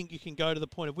when I think you can go to the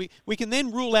point of we can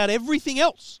then rule out everything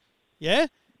else. Yeah?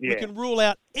 We can rule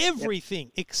out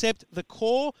everything except the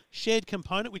core shared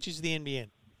component, which is the NBN.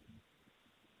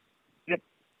 Yep.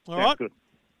 All right? Good.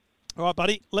 All right,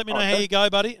 buddy. Let me know how you go,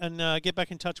 buddy, and get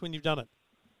back in touch when you've done it.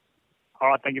 All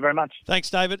right, thank you very much.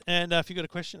 Thanks, David. And if you've got a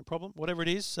question, a problem, whatever it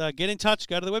is, get in touch.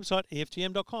 Go to the website,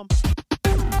 EFTM.com.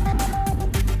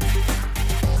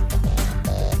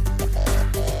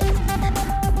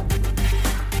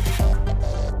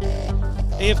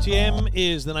 EFTM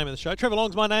is the name of the show. Trevor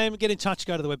Long's my name. Get in touch.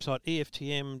 Go to the website,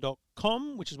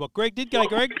 EFTM.com, which is what Greg did. Go,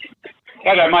 Greg.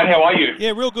 Hello, mate. How are you?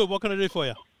 Yeah, real good. What can I do for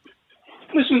you?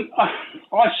 Listen,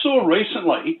 I saw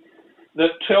recently that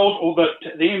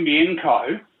the NBN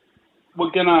Co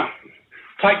were going to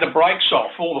take the brakes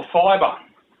off all the fibre.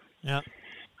 Yeah.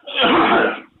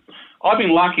 I've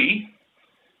been lucky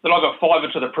that I got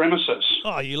fibre to the premises.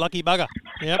 Oh, you lucky bugger.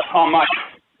 Yep. Oh, mate.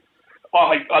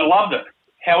 I loved it.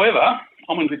 However,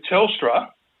 I'm with Telstra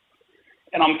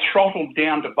and I'm throttled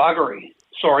down to buggery.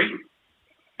 Sorry.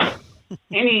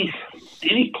 Any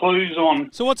clues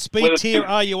on... So what speed tier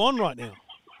are you on right now?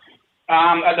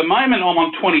 At the moment, I'm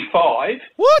on 25.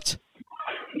 What?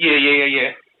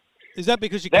 Yeah. Is that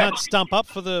because you can't stump up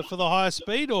for the higher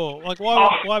speed, or like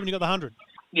why haven't you got the 100?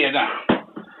 Yeah,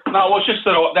 no, it was just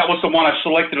that was the one I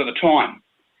selected at the time,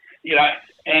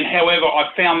 And however,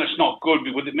 I found that's not good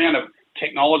with the amount of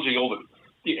technology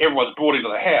everyone's brought into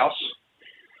the house.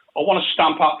 I want to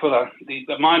stump up for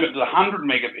the moment to the 100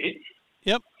 megabit.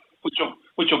 Yep.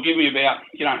 Which will give me about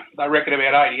they reckon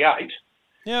about 88.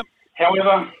 Yep.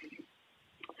 However.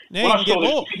 Now you can get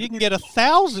more. You can get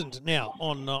 1,000 now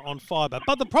on fibre.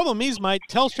 But the problem is, mate,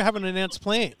 Telstra haven't announced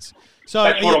plans. So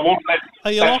that's what I want.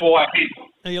 That's why I did.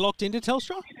 Are you locked into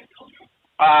Telstra?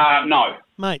 No.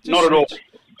 Mate, not at all.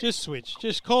 Just switch.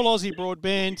 Just call Aussie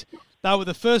Broadband. They were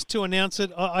the first to announce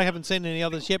it. I haven't seen any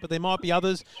others yet, but there might be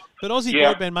others. But Aussie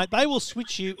Broadband, mate, they will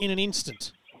switch you in an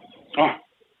instant. Oh,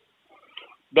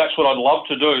 that's what I'd love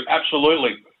to do.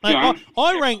 Absolutely. Mate,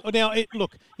 I rang. Now,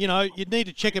 look, you'd need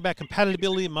to check about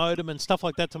compatibility of modem and stuff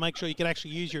like that to make sure you can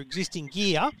actually use your existing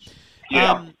gear.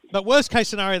 Yeah. But worst case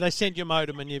scenario, they send you a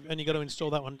modem and you got to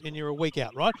install that one, and you're a week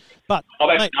out, right? But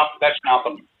that's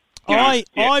nothing.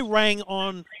 I rang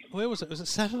on, where was it? Was it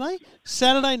Saturday?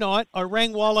 Saturday night, I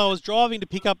rang while I was driving to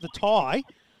pick up the Thai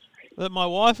that my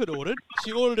wife had ordered.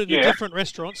 She ordered at a different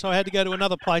restaurant, so I had to go to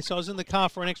another place. I was in the car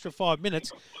for an extra 5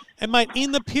 minutes. And, mate,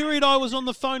 in the period I was on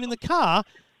the phone in the car,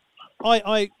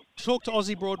 I talked to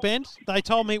Aussie Broadband. They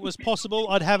told me it was possible.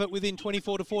 I'd have it within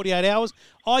 24 to 48 hours.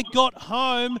 I got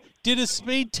home, did a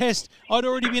speed test. I'd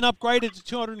already been upgraded to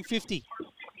 250.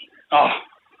 Oh,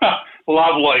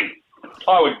 lovely.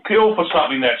 I would kill for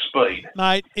something that speed.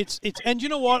 Mate, it's and you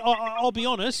know what? I'll be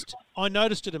honest. I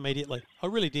noticed it immediately. I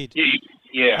really did.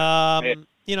 Yeah.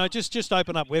 Just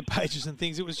open up web pages and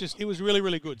things. It was really,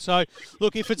 really good. So,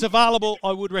 look, if it's available,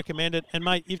 I would recommend it. And,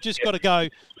 mate, you've just got to go.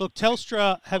 Look,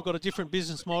 Telstra have got a different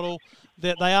business model.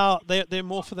 They're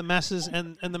more for the masses,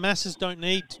 and the masses don't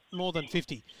need more than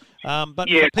 50. But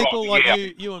for people like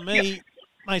you and me,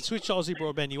 mate, switch to Aussie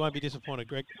Broadband. You won't be disappointed,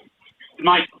 Greg.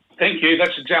 Mate, thank you.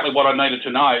 That's exactly what I needed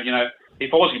to know.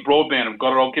 If Aussie Broadband have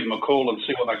got it, I'll give them a call and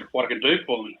see what I can do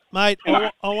for them. Mate,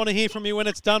 I want to hear from you when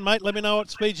it's done, mate. Let me know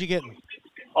what speeds you're getting.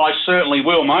 I certainly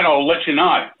will, mate. I'll let you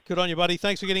know. Good on you, buddy.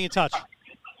 Thanks for getting in touch.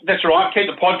 That's right. Keep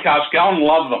the podcast going.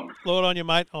 Love them. Lord on you,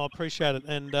 mate. I appreciate it.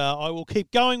 And I will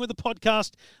keep going with the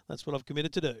podcast. That's what I've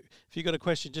committed to do. If you've got a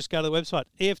question, just go to the website,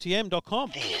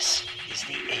 EFTM.com. This is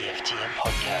the EFTM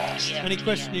podcast. Any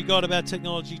question you got about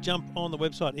technology, jump on the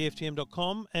website,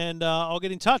 EFTM.com, and I'll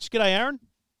get in touch. G'day, Aaron.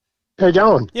 How you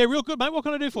going? Yeah, real good, mate. What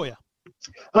can I do for you?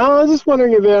 I was just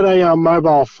wondering about a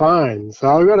mobile phone. So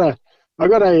I got a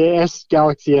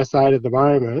Galaxy S8 at the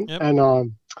moment, and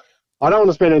I don't want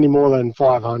to spend any more than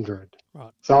 $500.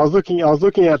 Right. So I was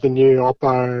looking at the new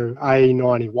Oppo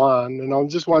A91, and I'm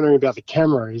just wondering about the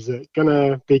camera. Is it going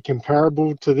to be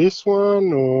comparable to this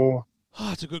one, or?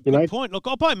 Oh, it's a good point. Look,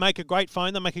 Oppo make a great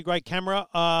phone. They make a great camera.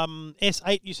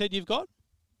 S8, you said you've got?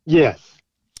 Yes.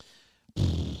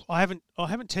 I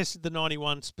haven't tested the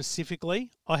 91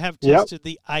 specifically. I have tested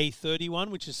the A31,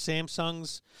 which is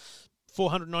Samsung's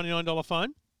 $499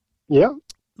 phone. Yeah.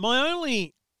 The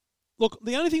only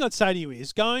thing I'd say to you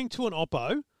is going to an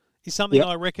Oppo is something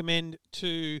I recommend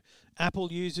to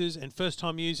Apple users and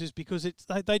first-time users because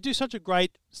they do such a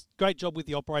great job with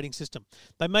the operating system.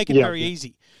 They make it very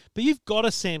easy. But you've got a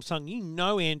Samsung, you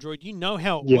know Android, you know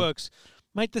how it works.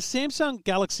 Mate, the Samsung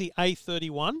Galaxy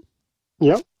A31,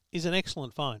 is an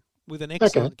excellent phone with an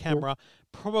excellent Okay. camera,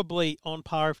 probably on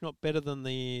par, if not better than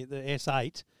the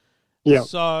S8. Yeah.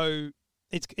 So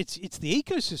it's the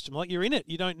ecosystem. Like, you're in it.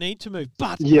 You don't need to move.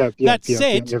 But Yeah, yeah, that yeah,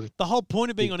 said, yeah, yeah. the whole point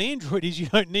of being on Android is you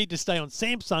don't need to stay on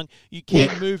Samsung. You can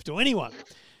Yeah. move to anyone.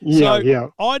 Yeah, So yeah.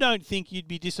 I don't think you'd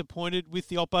be disappointed with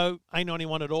the Oppo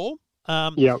A91 at all.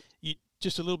 Yeah.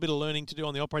 Just a little bit of learning to do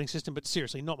on the operating system, but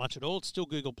seriously, not much at all. It's still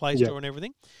Google Play Yeah. Store and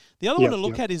everything. The other Yeah, one to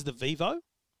look yeah. at is the Vivo.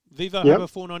 Vivo Yep. Hover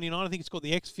 499. I think it's called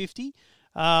the X50.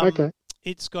 Okay.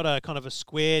 It's got a kind of a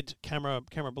squared camera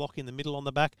block in the middle on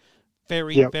the back.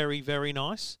 Very, Yep. very, very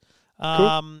nice.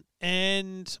 Cool.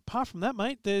 And apart from that,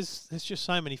 mate, there's just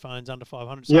so many phones under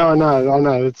 500. So Yeah, I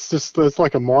know. It's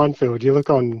like a minefield. You look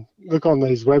on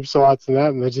these websites and that,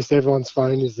 and they're just everyone's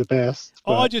phone is the best.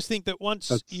 I but just think that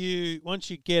once you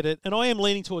get it, and I am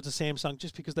leaning towards a Samsung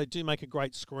just because they do make a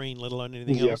great screen, let alone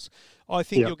anything Yep. else. I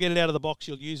think Yep. you'll get it out of the box,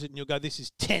 you'll use it, and you'll go, "This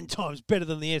is 10 times better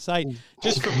than the S8," Mm.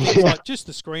 just from things like just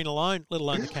the screen alone, let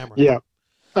alone the camera. Yeah.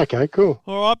 Okay, cool.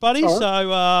 All right, buddy. All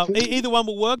right. So either one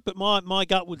will work, but my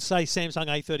gut would say Samsung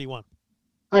A31.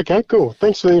 Okay, cool.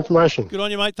 Thanks for the information. Good on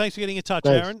you, mate. Thanks for getting in touch,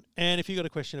 Thanks. Aaron. And if you've got a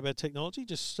question about technology,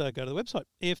 just go to the website,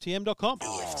 EFTM.com.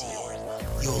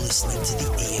 You're listening to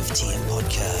the EFTM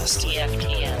podcast.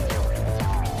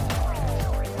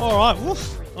 All right,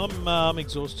 woof. I'm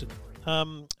exhausted.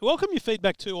 Welcome your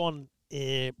feedback too on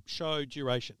show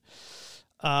duration.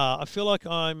 I feel like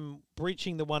I'm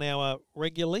breaching the 1 hour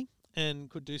regularly and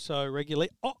could do so regularly.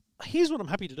 Oh, here's what I'm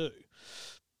happy to do.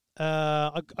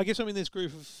 I guess I'm in this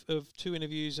group of 2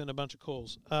 interviews and a bunch of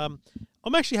calls. I'm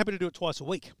actually happy to do it twice a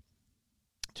week.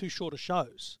 2 shorter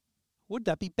shows. Would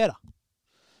that be better?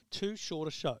 2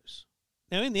 shorter shows.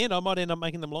 Now, in the end, I might end up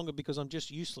making them longer because I'm just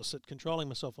useless at controlling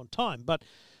myself on time. But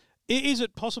is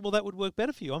it possible that would work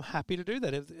better for you? I'm happy to do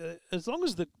that. As long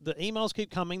as the emails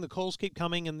keep coming, the calls keep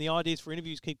coming, and the ideas for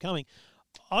interviews keep coming,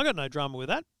 I got no drama with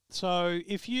that. So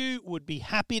if you would be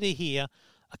happy to hear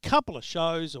a couple of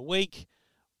shows a week,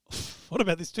 what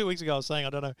about this 2 weeks ago? I was saying I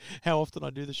don't know how often I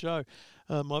do the show.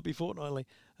 Might be fortnightly.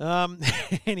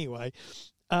 Anyway,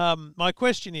 my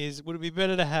question is, would it be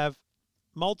better to have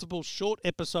multiple short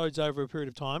episodes over a period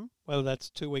of time, whether that's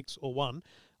 2 weeks or one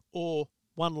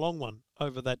long one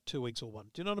over that 2 weeks or one?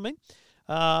 Do you know what I mean?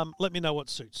 Let me know what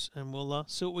suits, and we'll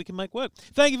see what we can make work.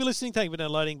 Thank you for listening. Thank you for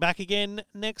downloading. Back again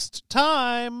next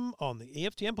time on the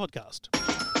EFTM podcast.